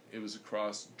 It was a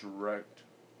cross direct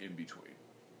in between.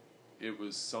 It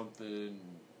was something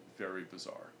very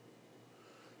bizarre.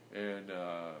 And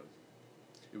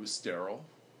it was sterile.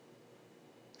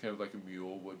 Kind of like a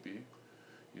mule would be,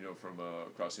 from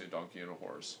crossing a donkey and a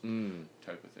horse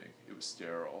type of thing. It was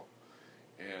sterile,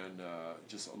 and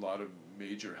just a lot of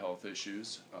major health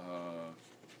issues,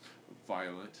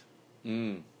 violent,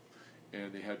 and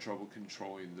they had trouble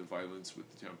controlling the violence with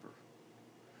the temper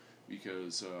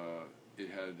because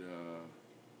it had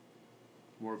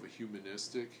more of a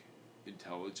humanistic,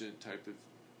 intelligent type of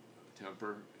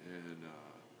temper, and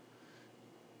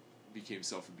became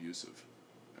self-abusive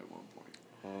at one point.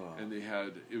 Oh. And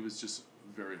it was just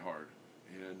very hard.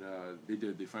 And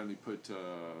they finally put...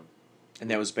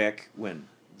 and that was back when?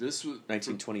 This was...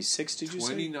 1926, did you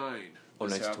 29, say? 29. Oh,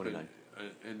 1929.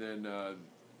 And then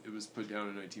it was put down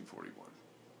in 1941.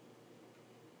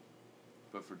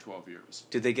 But for 12 years.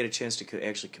 Did they get a chance to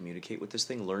actually communicate with this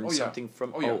thing? Learn something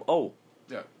from... Oh, yeah. Oh.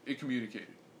 Yeah, it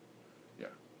communicated. Yeah,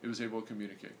 it was able to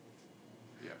communicate.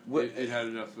 Yeah, it had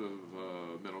enough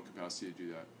of mental capacity to do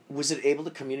that. Was it able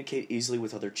to communicate easily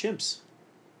with other chimps?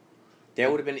 That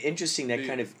would have been interesting,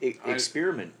 kind of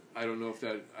experiment. I don't know if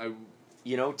that...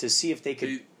 to see if they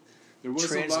could there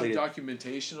was a lot of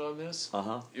documentation on this.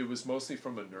 Uh-huh. It was mostly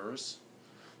from a nurse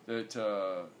that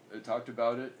talked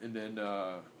about it, and then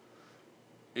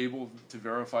able to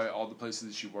verify all the places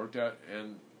that she worked at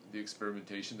and the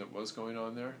experimentation that was going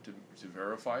on there to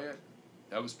verify it.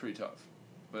 That was pretty tough.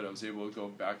 But I was able to go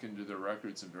back into their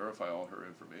records and verify all her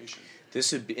information.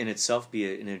 This would in itself be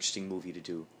an interesting movie to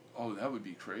do. Oh, that would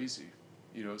be crazy.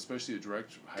 Especially a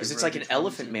direct... Because it's like an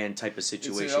Elephant Man type of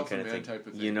situation kind of thing. Type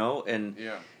of thing. And...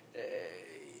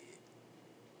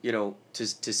 Yeah. To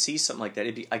see something like that,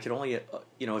 I could only...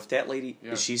 if that lady...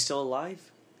 Yeah. Is she still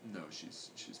alive? No,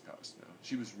 she's passed now.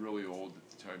 She was really old at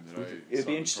the time that It would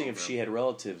be interesting if she had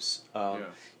relatives.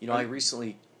 I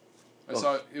recently... I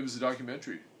saw... It was a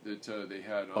documentary that they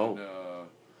had on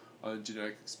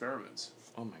genetic experiments.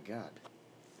 Oh my God!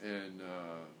 And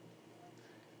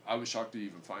I was shocked to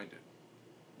even find it.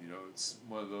 It's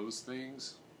one of those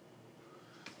things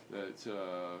that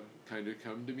kind of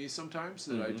come to me sometimes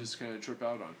that I just kind of trip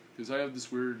out on because I have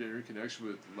this weird interconnection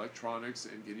with electronics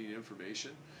and getting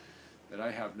information that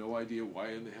I have no idea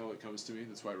why in the hell it comes to me.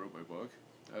 That's why I wrote my book.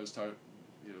 I was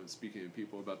speaking to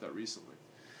people about that recently.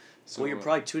 So, well, you're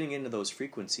probably tuning into those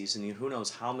frequencies, and who knows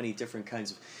how many different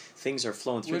kinds of things are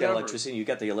flowing through that electricity. You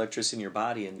got the electricity in your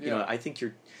body, and I think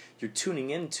you're tuning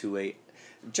into a.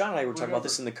 John and I were talking about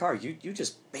this in the car. You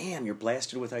just bam, you're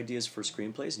blasted with ideas for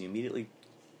screenplays, and you immediately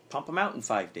pump them out in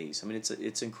 5 days. I mean,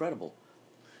 it's incredible.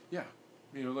 Yeah,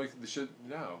 like the shit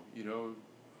now.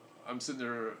 I'm sitting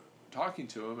there talking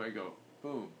to him. I go,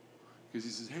 boom, because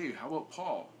he says, "Hey, how about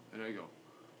Paul?" And I go,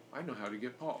 "I know how to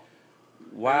get Paul."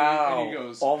 Wow. And he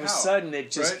goes, all of a sudden it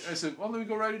just... Right? I said, well, let me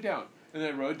go write it down. And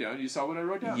then I wrote it down. You saw what I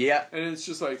wrote down. Yeah. And it's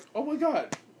just like, oh my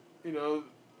God.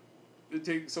 It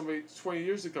takes somebody 20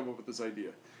 years to come up with this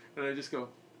idea. And I just go,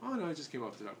 oh no, it just came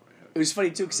off the top of my head. It was funny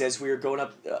too, because as we were going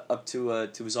up to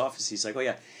his office, he's like, oh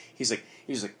yeah. He's like,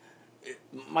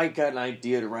 Mike got an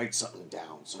idea to write something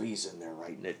down, so he's in there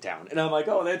writing it down. And I'm like,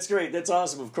 oh, that's great, that's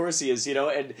awesome. Of course he is,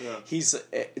 and he's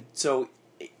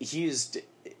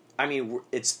I mean,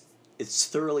 it's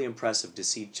thoroughly impressive to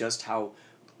see just how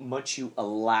much you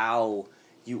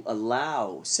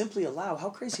simply allow. How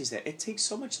crazy is that? It takes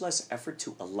so much less effort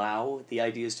to allow the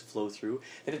ideas to flow through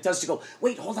than it does to go,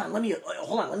 wait, hold on, let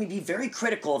me be very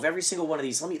critical of every single one of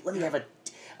these. Let me have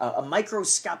a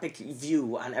microscopic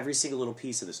view on every single little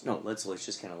piece of this. No, let's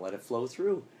just kind of let it flow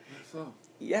through. Let it flow.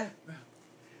 Yeah.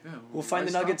 Yeah. We'll find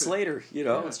the nuggets later,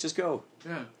 let's just go.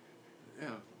 Yeah.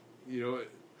 Yeah.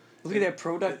 Look at that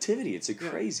productivity. It's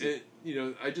crazy.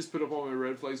 I just put up all my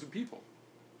red flags with people.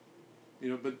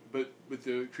 But with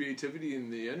the creativity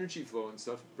and the energy flow and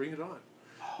stuff, bring it on.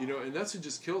 And that's what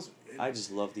just kills me. I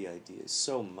just love the ideas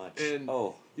so much. And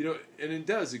and it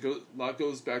does. A lot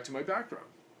goes back to my background.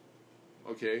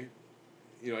 Okay,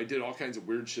 I did all kinds of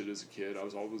weird shit as a kid. I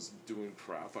was always doing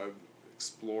crap. I'm an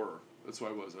explorer. That's what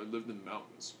I was. I lived in the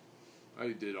mountains. I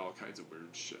did all kinds of weird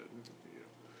shit.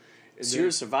 So you're a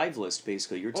survivalist,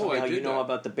 basically. You're telling me how you know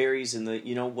about the berries and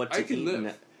what to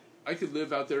eat. I could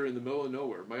live out there in the middle of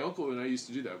nowhere. My uncle and I used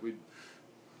to do that. We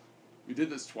did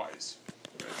this twice.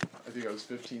 Right? I think I was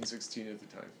 15, 16 at the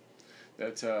time.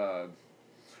 That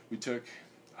we took,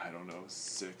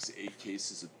 6, 8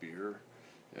 cases of beer,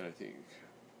 and I think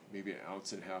maybe 1.5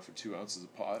 ounces or 2 ounces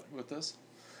of pot with us,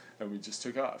 and we just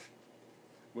took off.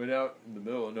 Went out in the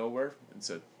middle of nowhere and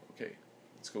said, okay,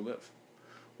 let's go live.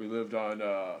 We lived on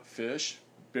fish,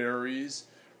 berries,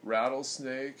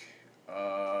 rattlesnake.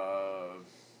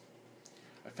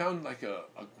 I found like a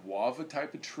guava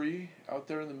type of tree out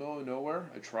there in the middle of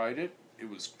nowhere. I tried it. It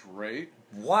was great.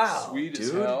 Wow, sweet dude.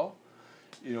 as hell.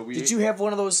 Did you have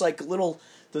one of those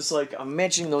I'm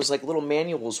imagining those little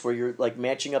manuals where you're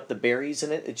matching up the berries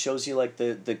in it? It shows you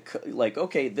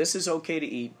okay, this is okay to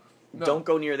eat. No, don't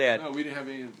go near that. No, we didn't have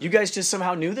any. You guys just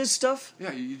somehow knew this stuff?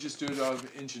 Yeah, you just do it out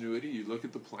of ingenuity. You look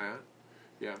at the plant.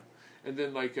 Yeah. And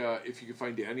then, if you can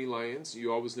find dandelions,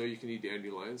 you always know you can eat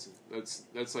dandelions.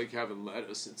 That's like having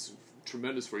lettuce. It's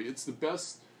tremendous for you. It's the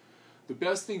best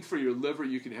thing for your liver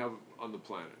you can have on the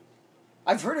planet.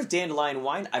 I've heard of dandelion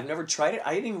wine. I've never tried it.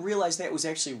 I didn't even realize that was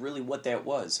actually really what that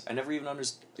was. I never even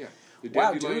understood. Yeah, the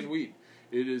dandelion wheat.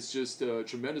 It is just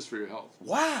tremendous for your health.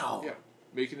 Wow. Yeah,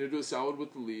 making it into a salad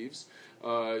with the leaves.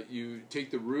 You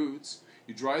take the roots,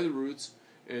 you dry the roots,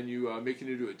 and you make it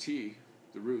into a tea.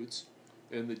 The roots.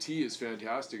 And the tea is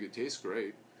fantastic. It tastes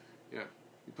great. Yeah.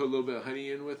 You put a little bit of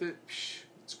honey in with it.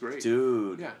 It's great.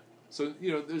 Dude. Yeah. So,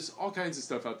 there's all kinds of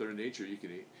stuff out there in nature you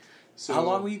can eat. So, how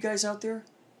long were you guys out there?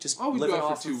 Just we living go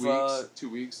out off for 2 of, weeks. 2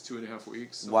 weeks, 2.5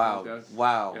 weeks. Wow. Like that.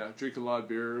 Wow. Yeah. Drinking a lot of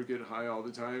beer, getting high all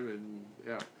the time, and,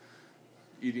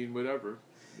 eating whatever.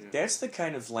 Yeah. That's the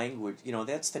kind of language,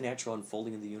 that's the natural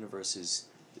unfolding of the universe is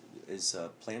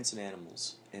plants and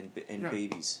animals and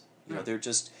babies. They're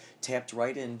just tapped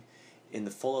right in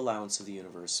the full allowance of the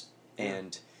universe.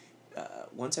 And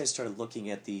once I started looking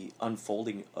at the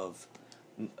unfolding of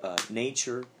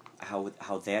nature, how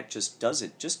that just does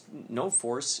it, just no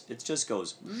force, it just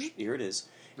goes, here it is.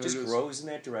 It just grows in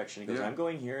that direction. It goes, I'm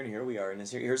going here, and here we are, and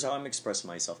here's how I'm expressing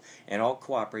myself. And it all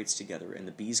cooperates together, and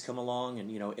the bees come along,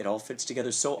 and, it all fits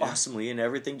together so awesomely, and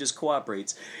everything just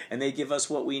cooperates. And they give us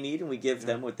what we need, and we give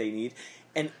them what they need.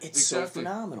 And it's so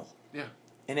phenomenal. Yeah.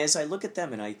 And as I look at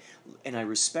them and I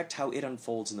respect how it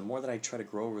unfolds, and the more that I try to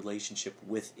grow a relationship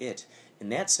with it, in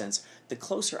that sense, the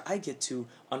closer I get to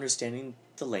understanding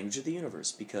the language of the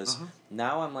universe. Because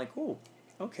now I'm like, oh,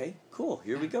 okay, cool,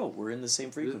 here we go. We're in the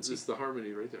same frequency. It's the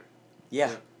harmony right there.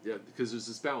 Yeah. Yeah, because there's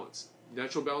this balance,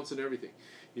 natural balance in everything.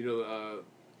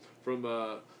 From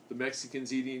the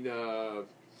Mexicans eating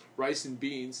rice and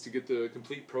beans to get the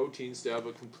complete proteins to have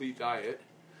a complete diet,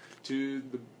 to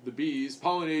the bees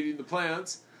pollinating the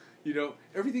plants,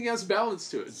 everything has balance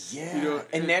to it. Yeah,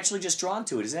 and naturally just drawn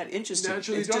to it. Isn't that interesting?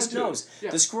 Naturally it drawn just to knows. It.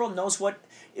 Yeah. The squirrel knows where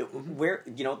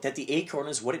that the acorn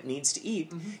is what it needs to eat.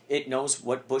 Mm-hmm. It knows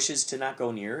what bushes to not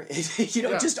go near.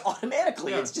 Just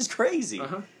automatically. Yeah. It's just crazy.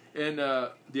 And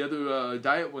the other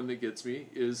diet one that gets me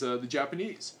is the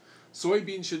Japanese.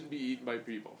 Soybeans shouldn't be eaten by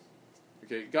people.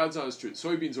 Okay, God's honest truth.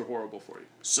 Soybeans are horrible for you.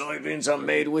 Soybeans are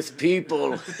made with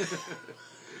people.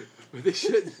 But they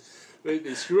shouldn't.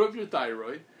 They screw up your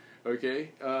thyroid.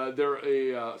 Okay, they're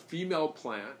a female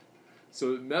plant,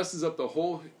 so it messes up the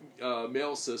whole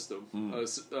male system,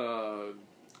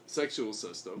 sexual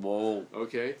system. Whoa.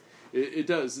 Okay, it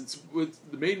does. It's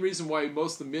the main reason why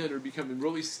most of the men are becoming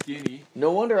really skinny.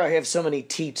 No wonder I have so many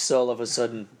teats all of a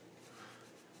sudden.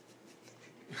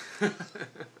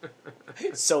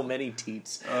 So many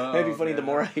teats. It'd be funny. Man. The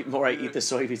more I eat the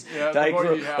soybeans,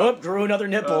 I grew another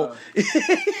nipple.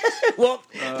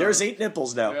 There's 8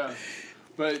 nipples now. Yeah.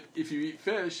 But if you eat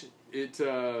fish, it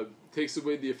takes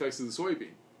away the effects of the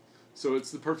soybean. So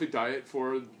it's the perfect diet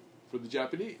for the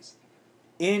Japanese.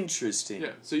 Interesting.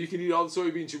 Yeah. So you can eat all the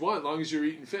soybeans you want as long as you're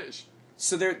eating fish.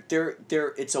 So they're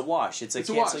it's a wash. It's like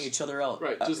canceling each other out.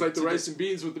 Right. Just like the rice and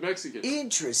beans with the Mexicans.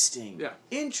 Interesting. Yeah.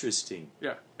 Interesting.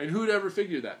 Yeah. And who'd ever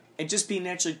figure that? And just being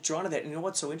naturally drawn to that. And you know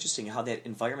what's so interesting? How that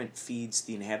environment feeds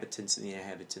the inhabitants and the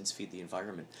inhabitants feed the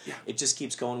environment. Yeah. It just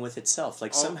keeps going with itself.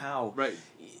 Like somehow. Right.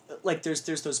 Like there's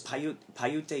those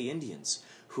Paiute Indians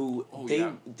who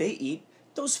they eat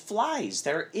those flies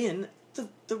that are in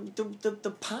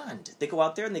the pond. They go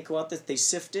out there and they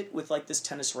sift it with like this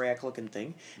tennis rack looking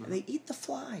thing, and they eat the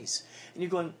flies. And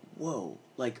you're going, whoa,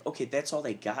 like, okay, that's all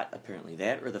they got apparently,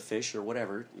 that or the fish or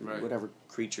whatever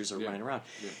creatures are running around.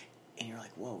 Yeah. And you're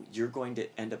like, whoa, you're going to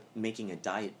end up making a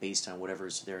diet based on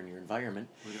whatever's there in your environment.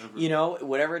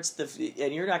 Whatever it's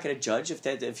and you're not going to judge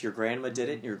if your grandma did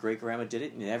it and your great grandma did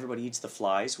it and everybody eats the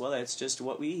flies. Well, that's just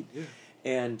what we eat. Yeah.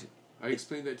 And I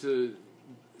explained that to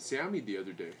Sammy the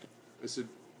other day. I said,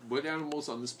 what animals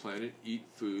on this planet eat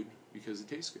food because it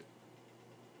tastes good?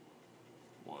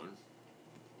 One,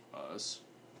 us.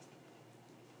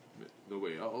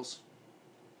 Nobody else.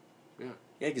 Yeah.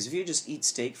 Yeah, because if you just eat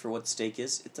steak for what steak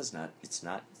is, it's not isn't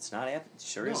appetizing.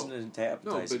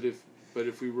 No, but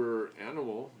if we were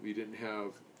animal, we didn't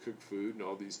have cooked food and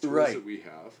all these tools that we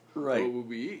have. Right. What would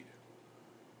we eat?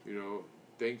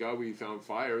 Thank God we found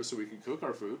fire so we could cook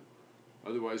our food.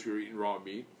 Otherwise, we were eating raw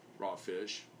meat. Raw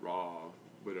fish, raw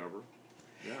whatever.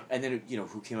 Yeah. And then,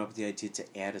 who came up with the idea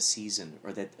to add a season,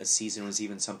 or that a season was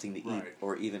even something to eat,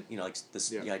 or even, like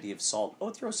the idea of salt.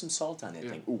 Oh, throw some salt on that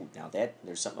thing. Ooh, now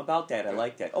there's something about that. I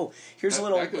like that. Oh, here's a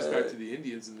little... That goes back to the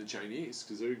Indians and the Chinese,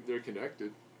 because they're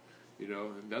connected,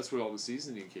 and that's where all the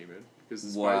seasoning came in.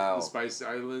 Because the Spice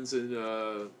Islands and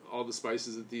all the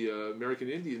spices that the American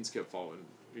Indians kept following,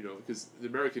 because the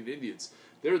American Indians,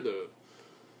 they're the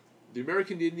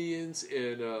American Indians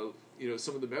and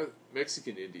some of the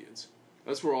Mexican Indians.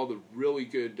 That's where all the really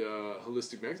good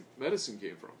holistic medicine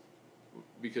came from,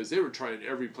 because they were trying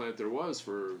every plant there was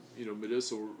for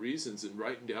medicinal reasons and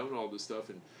writing down all this stuff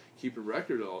and keeping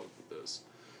record of all of this.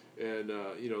 And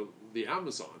the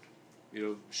Amazon,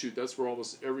 that's where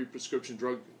almost every prescription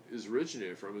drug is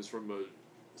originated from. Is from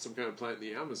some kind of plant in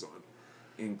the Amazon.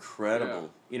 Incredible.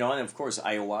 And of course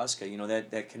ayahuasca,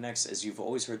 that connects, as you've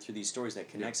always heard through these stories, that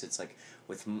connects. It's like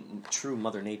with true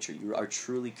Mother Nature. You are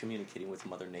truly communicating with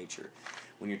Mother Nature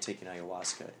when you're taking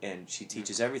ayahuasca, and she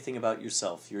teaches everything about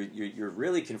yourself. You're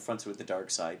really confronted with the dark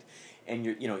side, and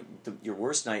your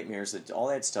worst nightmares, all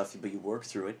that stuff, but you work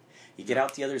through it. You get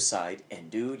out the other side, and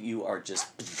dude, you are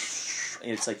just,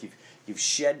 and it's like you've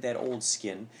shed that old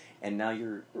skin, and now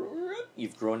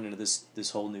you've grown into this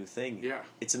whole new thing. Yeah,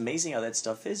 it's amazing how that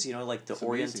stuff is. Like the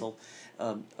Oriental,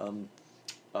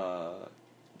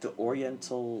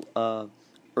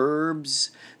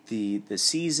 herbs, the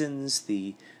seasons,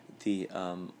 the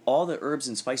all the herbs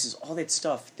and spices, all that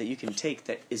stuff that you can take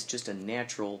that is just a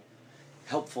natural,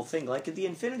 helpful thing, like the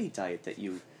Infinity Diet that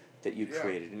you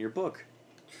created in your book.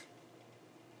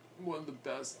 One of the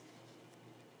best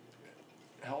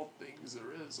health things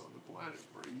there is on the planet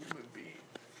for a human being,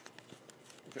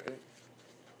 okay,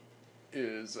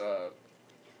 is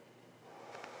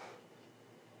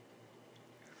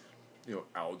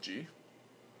algae.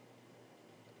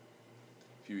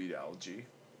 If you eat algae,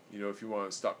 if you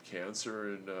want to stop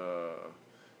cancer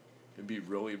and be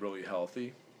really, really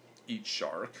healthy, eat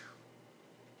shark.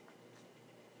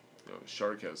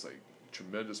 Shark has like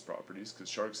tremendous properties because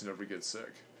sharks never get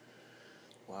sick.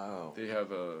 Wow. They have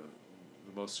the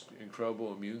most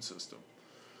incredible immune system,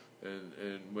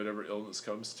 and whatever illness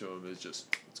comes to them it's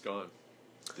gone.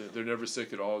 They're never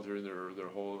sick at all during their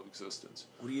whole existence.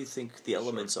 What do you think the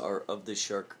elements are of the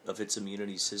shark, of its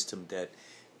immunity system, that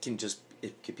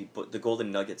it could be the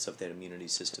golden nuggets of that immunity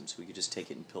system, so we could just take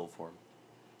it in pill form?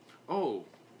 Oh,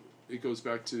 it goes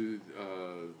back to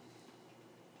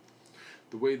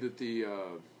the way that the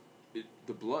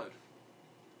blood.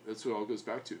 That's what it all goes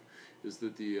back to. Is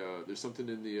that there's something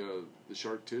in the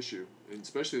shark tissue, and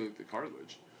especially like the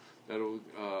cartilage, that'll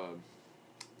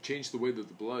change the way that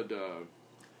the blood.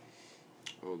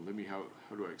 How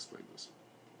do I explain this?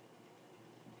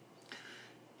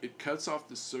 It cuts off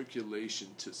the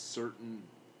circulation to certain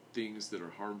things that are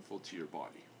harmful to your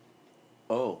body.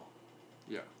 Oh.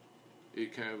 Yeah,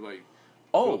 it kind of like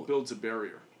builds a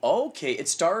barrier. Okay, it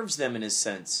starves them in a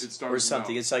sense. It starves or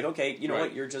something. them out. It's like, okay, you know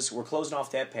what? We're closing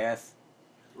off that path.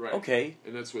 Right. Okay.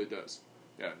 And that's what it does.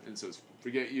 Yeah, and it says,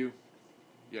 forget you,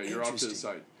 Yeah, you're off to the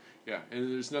side. Yeah,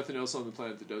 and there's nothing else on the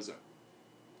planet that does that.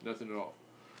 Nothing at all.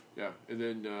 Yeah, and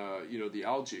then the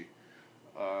algae,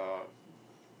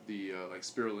 like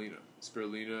spirulina,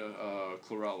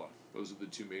 chlorella. Those are the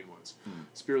two main ones.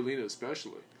 Spirulina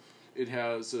especially, it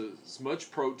has as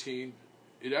much protein.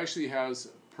 It actually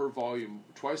has per volume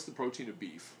twice the protein of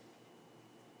beef.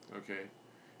 Okay,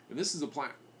 and this is a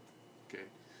plant. Okay,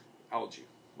 algae.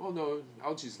 Well, no,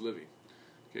 algae's living.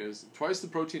 Okay, it's twice the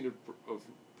protein of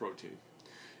protein.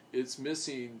 It's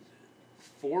missing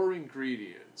 4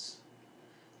 ingredients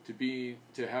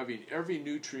to having every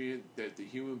nutrient that the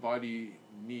human body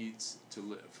needs to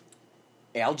live.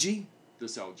 Algae?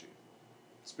 This algae,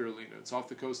 spirulina. It's off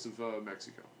the coast of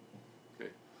Mexico.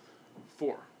 Okay,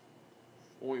 4.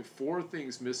 Only 4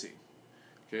 things missing.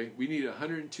 Okay, we need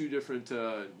 102 different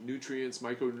nutrients,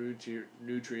 micronutrients,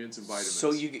 and vitamins.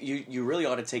 So you really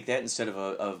ought to take that instead of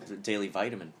a daily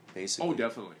vitamin, basically. Oh,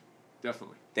 definitely.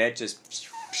 That just...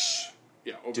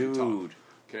 Yeah, over the top. Dude.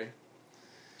 Okay?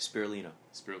 Spirulina.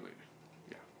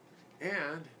 Yeah.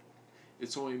 And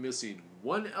it's only missing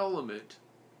 1 element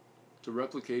to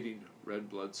replicating red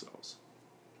blood cells.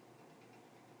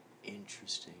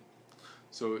 Interesting.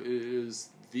 So it is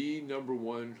the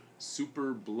 #1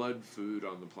 super blood food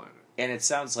on the planet. And it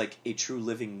sounds like a true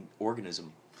living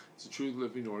organism. It's a true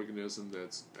living organism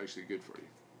that's actually good for you.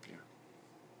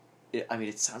 Yeah.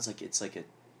 It sounds like it's like a...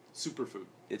 Superfood.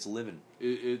 It's living.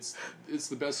 It's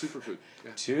the best superfood.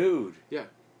 Yeah. Dude. Yeah.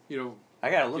 I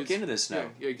gotta look into this now.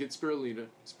 Yeah, get spirulina.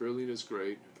 Spirulina's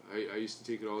great. I used to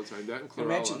take it all the time. That and chlorella.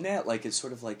 Imagine that, like it's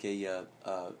sort of like a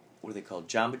what are they called?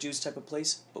 Jamba Juice type of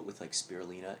place, but with like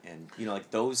spirulina and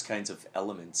like those kinds of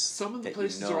elements. Some of the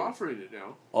places are offering it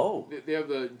now. Oh, they have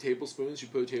the tablespoons. You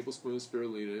put a tablespoon of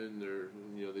spirulina in there,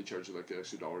 and they charge you like an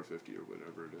extra $1.50 or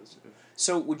whatever it is. Yeah.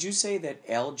 So would you say that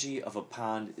algae of a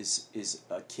pond is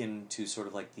akin to sort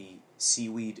of like the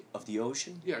seaweed of the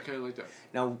ocean? Yeah, kind of like that.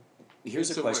 Now,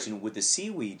 here's a question: with the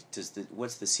seaweed,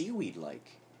 what's the seaweed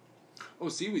like? Oh,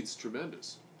 seaweed's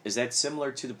tremendous. Is that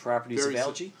similar to the properties of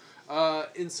algae?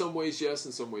 In some ways, yes.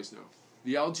 In some ways, no.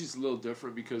 The algae's a little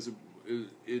different because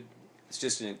it's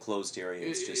just an enclosed area.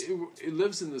 It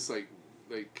lives in this like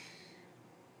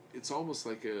it's almost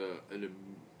like a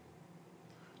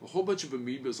whole bunch of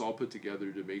amoebas all put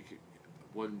together to make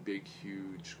one big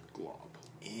huge glob.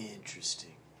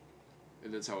 Interesting.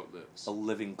 And that's how it lives. A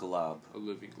living glob. A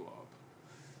living glob.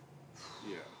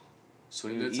 Yeah. So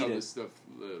and that's how this stuff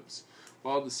lives.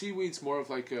 Well, the seaweed's more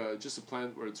of like just a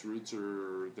plant where its roots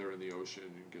are there in the ocean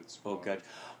and gets water. Oh, God.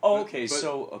 Oh, okay.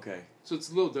 So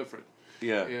it's a little different.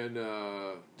 Yeah. And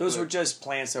those were just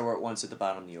plants that were at once at the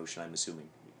bottom of the ocean, I'm assuming.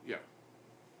 Yeah.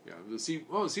 Yeah. The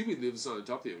seaweed lives on the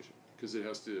top of the ocean because it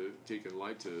has to take in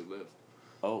light to live.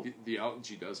 Oh. The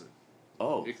algae doesn't.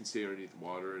 Oh. It can stay underneath the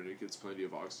water and it gets plenty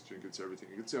of oxygen, gets everything.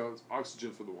 It gets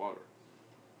oxygen from the water.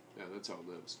 Yeah, that's how it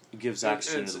lives. It gives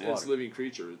oxygen to the water. It's a living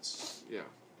creature. It's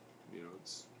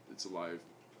it's alive.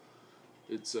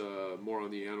 It's more on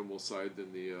the animal side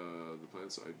than the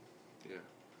plant side. Yeah,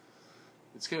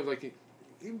 it's kind of like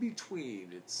in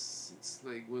between. It's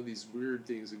like one of these weird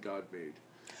things that God made.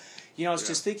 I was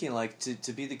just thinking, like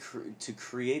to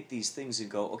create these things and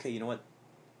go, okay, you know what,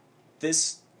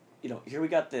 this, here we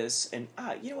got this, and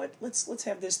you know what, let's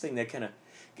have this thing that kind of.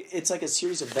 It's like a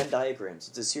series of Venn diagrams.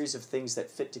 It's a series of things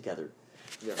that fit together.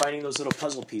 Yeah. Finding those little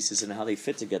puzzle pieces and how they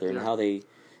fit together and how they,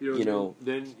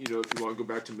 Then, if you want to go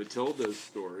back to Matilda's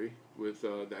story with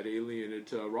that alien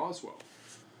at Roswell.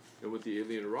 And what the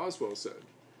alien at Roswell said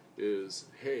is,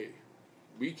 hey,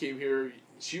 we came here.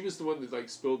 She was the one that,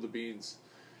 spilled the beans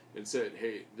and said,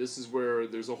 hey, this is where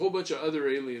there's a whole bunch of other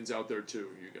aliens out there too,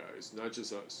 you guys, not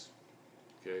just us.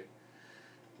 Okay?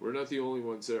 We're not the only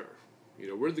ones there.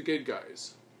 We're the good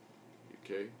guys.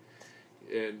 Okay?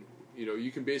 And,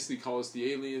 you can basically call us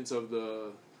the aliens of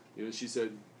the, she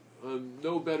said,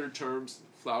 no better terms,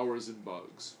 flowers and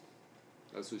bugs.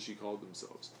 That's what she called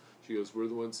themselves. She goes, we're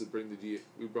the ones that we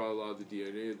brought a lot of the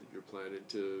DNA that your planet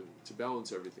to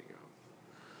balance everything out.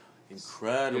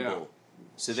 Incredible. Yeah.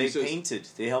 So they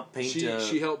helped paint.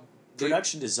 She helped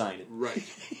production design it. Right.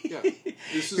 Yeah.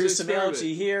 Here's some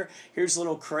algae here. Here's a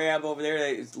little crab over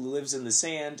there that lives in the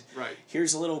sand. Right.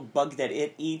 Here's a little bug that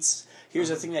it eats. Here's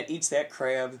a thing that eats that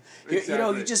crab.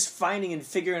 Exactly. You're just finding and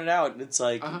figuring it out. And it's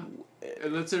like...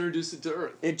 And let's introduce it to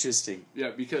Earth. Interesting.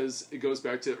 Yeah, because it goes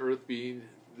back to Earth being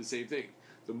the same thing.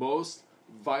 The most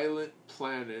violent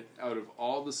planet out of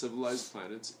all the civilized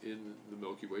planets in the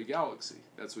Milky Way galaxy.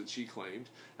 That's what she claimed.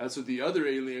 That's what the other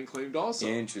alien claimed also.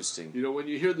 Interesting. When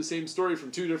you hear the same story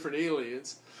from two different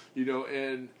aliens,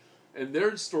 and and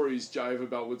their stories jive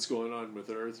about what's going on with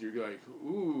Earth. You're like,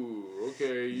 ooh,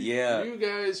 okay, Yeah. you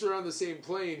guys are on the same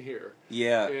plane here.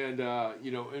 Yeah. And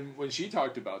and when she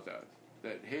talked about that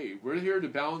hey, we're here to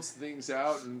balance things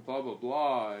out and blah blah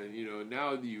blah, and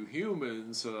now you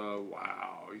humans,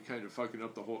 wow, you're kind of fucking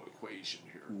up the whole equation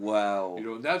here. Wow.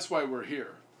 And that's why we're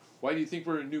here. Why do you think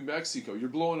we're in New Mexico? You're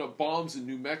blowing up bombs in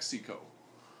New Mexico.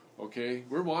 Okay,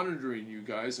 we're monitoring you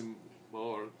guys, and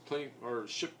our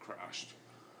ship crashed.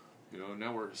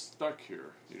 Now we're stuck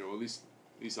here. At least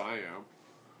I am.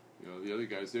 The other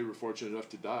guys, they were fortunate enough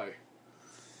to die.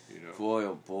 Boy,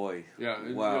 oh boy. Yeah,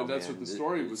 and wow, that's man. what the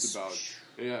story was about.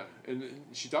 Yeah, and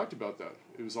she talked about that.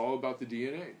 It was all about the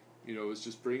DNA. It was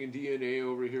just bringing DNA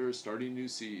over here, starting new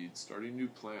seeds, starting new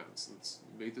plants. Let's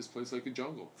make this place like a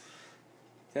jungle.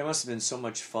 That must have been so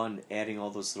much fun, adding all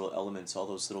those little elements, all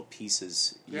those little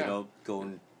pieces,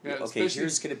 going... Yeah, okay,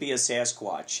 here's going to be a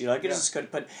Sasquatch. I guess it's going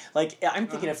to put... I'm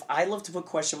thinking if I love to put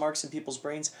question marks in people's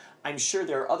brains, I'm sure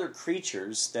there are other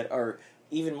creatures that are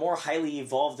even more highly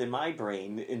evolved than my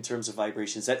brain in terms of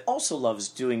vibrations that also loves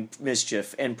doing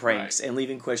mischief and pranks and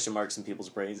leaving question marks in people's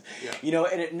brains. Yeah.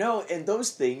 And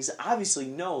those things obviously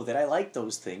know that I like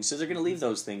those things, so they're going to leave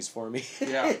those things for me.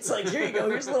 Yeah. It's like, here you go,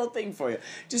 here's a little thing for you.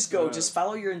 Just go, just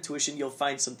follow your intuition, you'll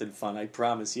find something fun, I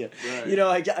promise you.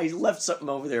 Right. I left something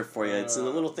over there for you. It's a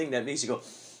little thing that makes you go,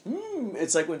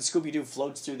 It's like when Scooby-Doo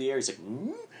floats through the air, he's like,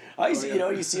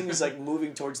 you see him, he's like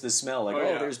moving towards the smell, like,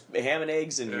 there's ham and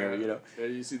eggs in here, Yeah,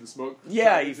 you see the smoke.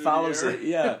 Yeah, he follows it.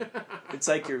 Yeah, it's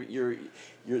like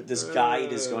this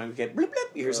guide is going, okay, bloop,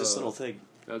 bloop, here's this little thing.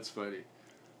 That's funny.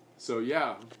 So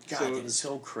yeah, God, that is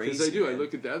so crazy. Because I do, man. I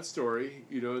look at that story,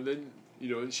 and then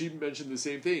and she mentioned the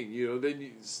same thing,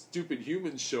 then stupid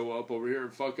humans show up over here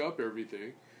and fuck up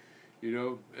everything,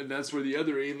 and that's where the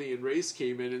other alien race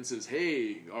came in and says,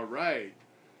 hey, all right,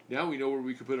 now we know where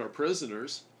we could put our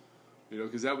prisoners.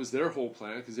 Because that was their whole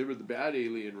plan, because they were the bad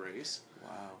alien race.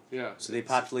 Wow. Yeah. So they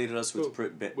populated us with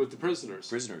the prisoners.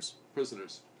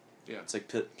 Prisoners. Yeah. It's like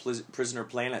Prisoner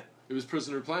Planet. It was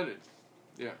Prisoner Planet.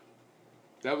 Yeah.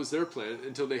 That was their plan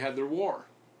until they had their war,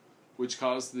 which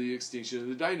caused the extinction of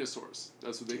the dinosaurs.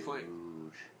 That's what they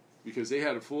claim. Because they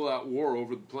had a full-out war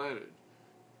over the planet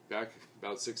back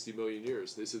about 60 million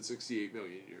years. They said 68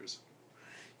 million years.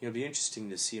 It'd be interesting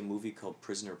to see a movie called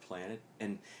Prisoner Planet,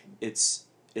 and it's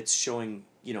showing,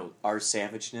 our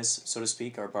savageness, so to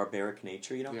speak, our barbaric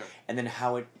nature, and then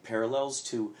how it parallels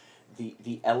to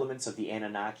the elements of the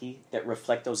Anunnaki that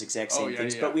reflect those exact same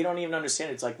things, but we don't even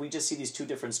understand it. It's like we just see these two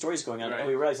different stories going on, and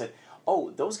we realize that,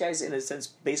 those guys, in a sense,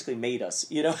 basically made us,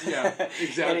 Yeah,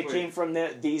 exactly. And it came from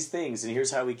these things, and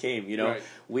here's how we came,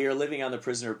 We are living on the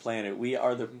Prisoner Planet. We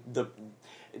are the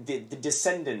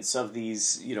descendants of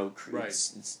these,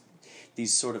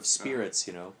 these sort of spirits,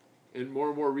 And more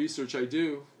and more research I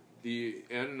do, the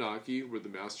Anunnaki were the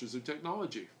masters of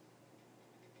technology.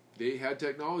 They had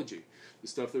technology. The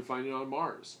stuff they're finding on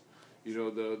Mars. The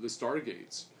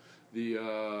Stargates.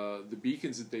 The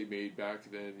beacons that they made back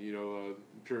then,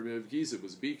 Pyramid of Giza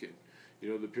was a beacon.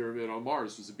 The pyramid on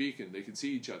Mars was a beacon. They could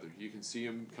see each other. You can see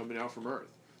them coming out from Earth.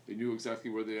 They knew exactly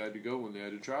where they had to go when they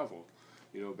had to travel,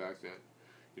 back then.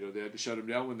 They had to shut them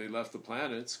down when they left the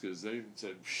planets because they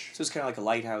said... So it's kind of like a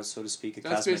lighthouse, so to speak, a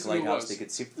cosmic lighthouse. They could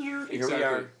see, here we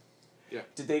are. Yeah.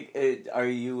 Did they? Are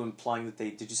you implying that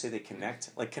they? Did you say they connect,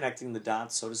 like connecting the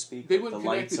dots, so to speak? They like wouldn't the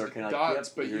lights connect the are dots,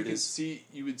 but you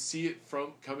would see it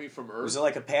coming from Earth. Was it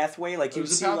like a pathway? Like you would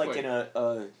see, like in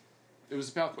a. It was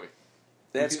a pathway.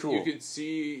 That's cool. You could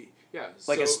see,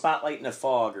 like a spotlight in a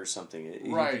fog or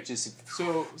something. Right.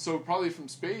 So probably from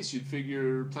space, you'd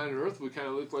figure planet Earth would kind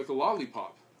of look like a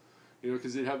lollipop,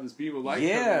 because it'd have this beam of light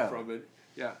coming from it.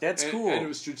 Yeah, that's cool. And it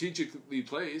was strategically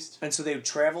placed. And so they would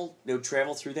travel. They would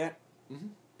travel through that. Mm-hmm.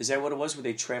 Is that what it was? Were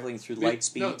they traveling through light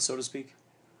speed, so to speak?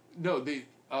 No, the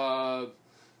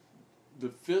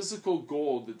physical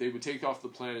gold that they would take off the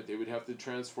planet, they would have to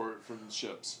transport it from the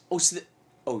ships.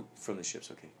 From the ships.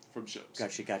 Okay. From ships.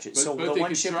 Gotcha. So the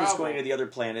one ship was going to the other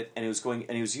planet, and it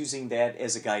was using that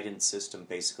as a guidance system,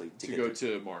 basically, to go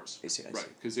to Mars. Right,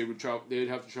 because they would travel. They'd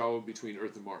have to travel between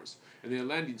Earth and Mars, and they had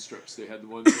landing strips. They had the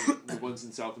ones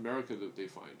in South America that they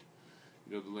find.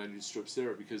 The landing strips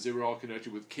there, because they were all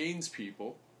connected with Cain's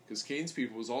people. Because Cain's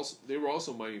people were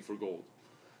also mining for gold.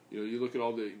 You look at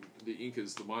all the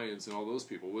Incas, the Mayans, and all those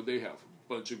people. What they have? A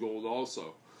bunch of gold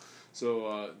also.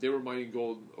 So they were mining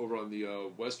gold over on the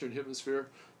Western Hemisphere,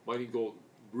 mining gold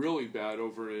really bad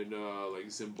over in like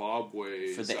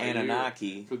Zimbabwe for the Zaire,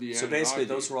 Anunnaki. For the so Anunnaki. basically,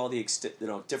 those were all the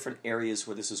different areas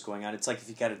where this was going on. It's like if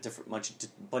you got a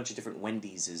bunch of different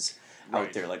Wendy's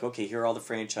out there. Like, okay, here are all the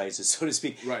franchises, so to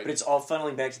speak. Right. But it's all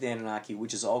funneling back to the Anunnaki,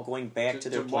 which is all going back to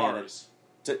their planet. Mars.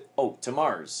 To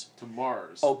Mars. To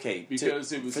Mars. Okay.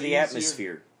 Because it was for the easier,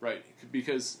 atmosphere. Right.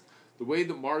 Because the way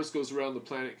that Mars goes around the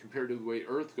planet compared to the way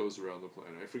Earth goes around the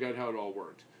planet, I forgot how it all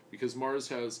worked. Because Mars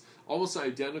has almost an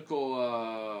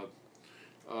identical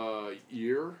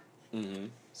year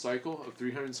cycle of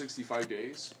 365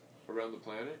 days around the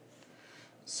planet.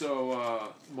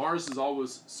 So Mars is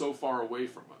always so far away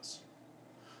from us.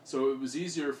 So it was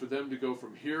easier for them to go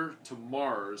from here to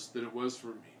Mars than it was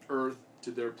from Earth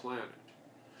to their planet.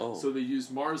 Oh. So they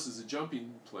used Mars as a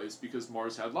jumping place because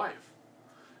Mars had life.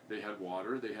 They had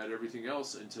water, they had everything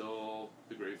else until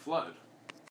the Great Flood.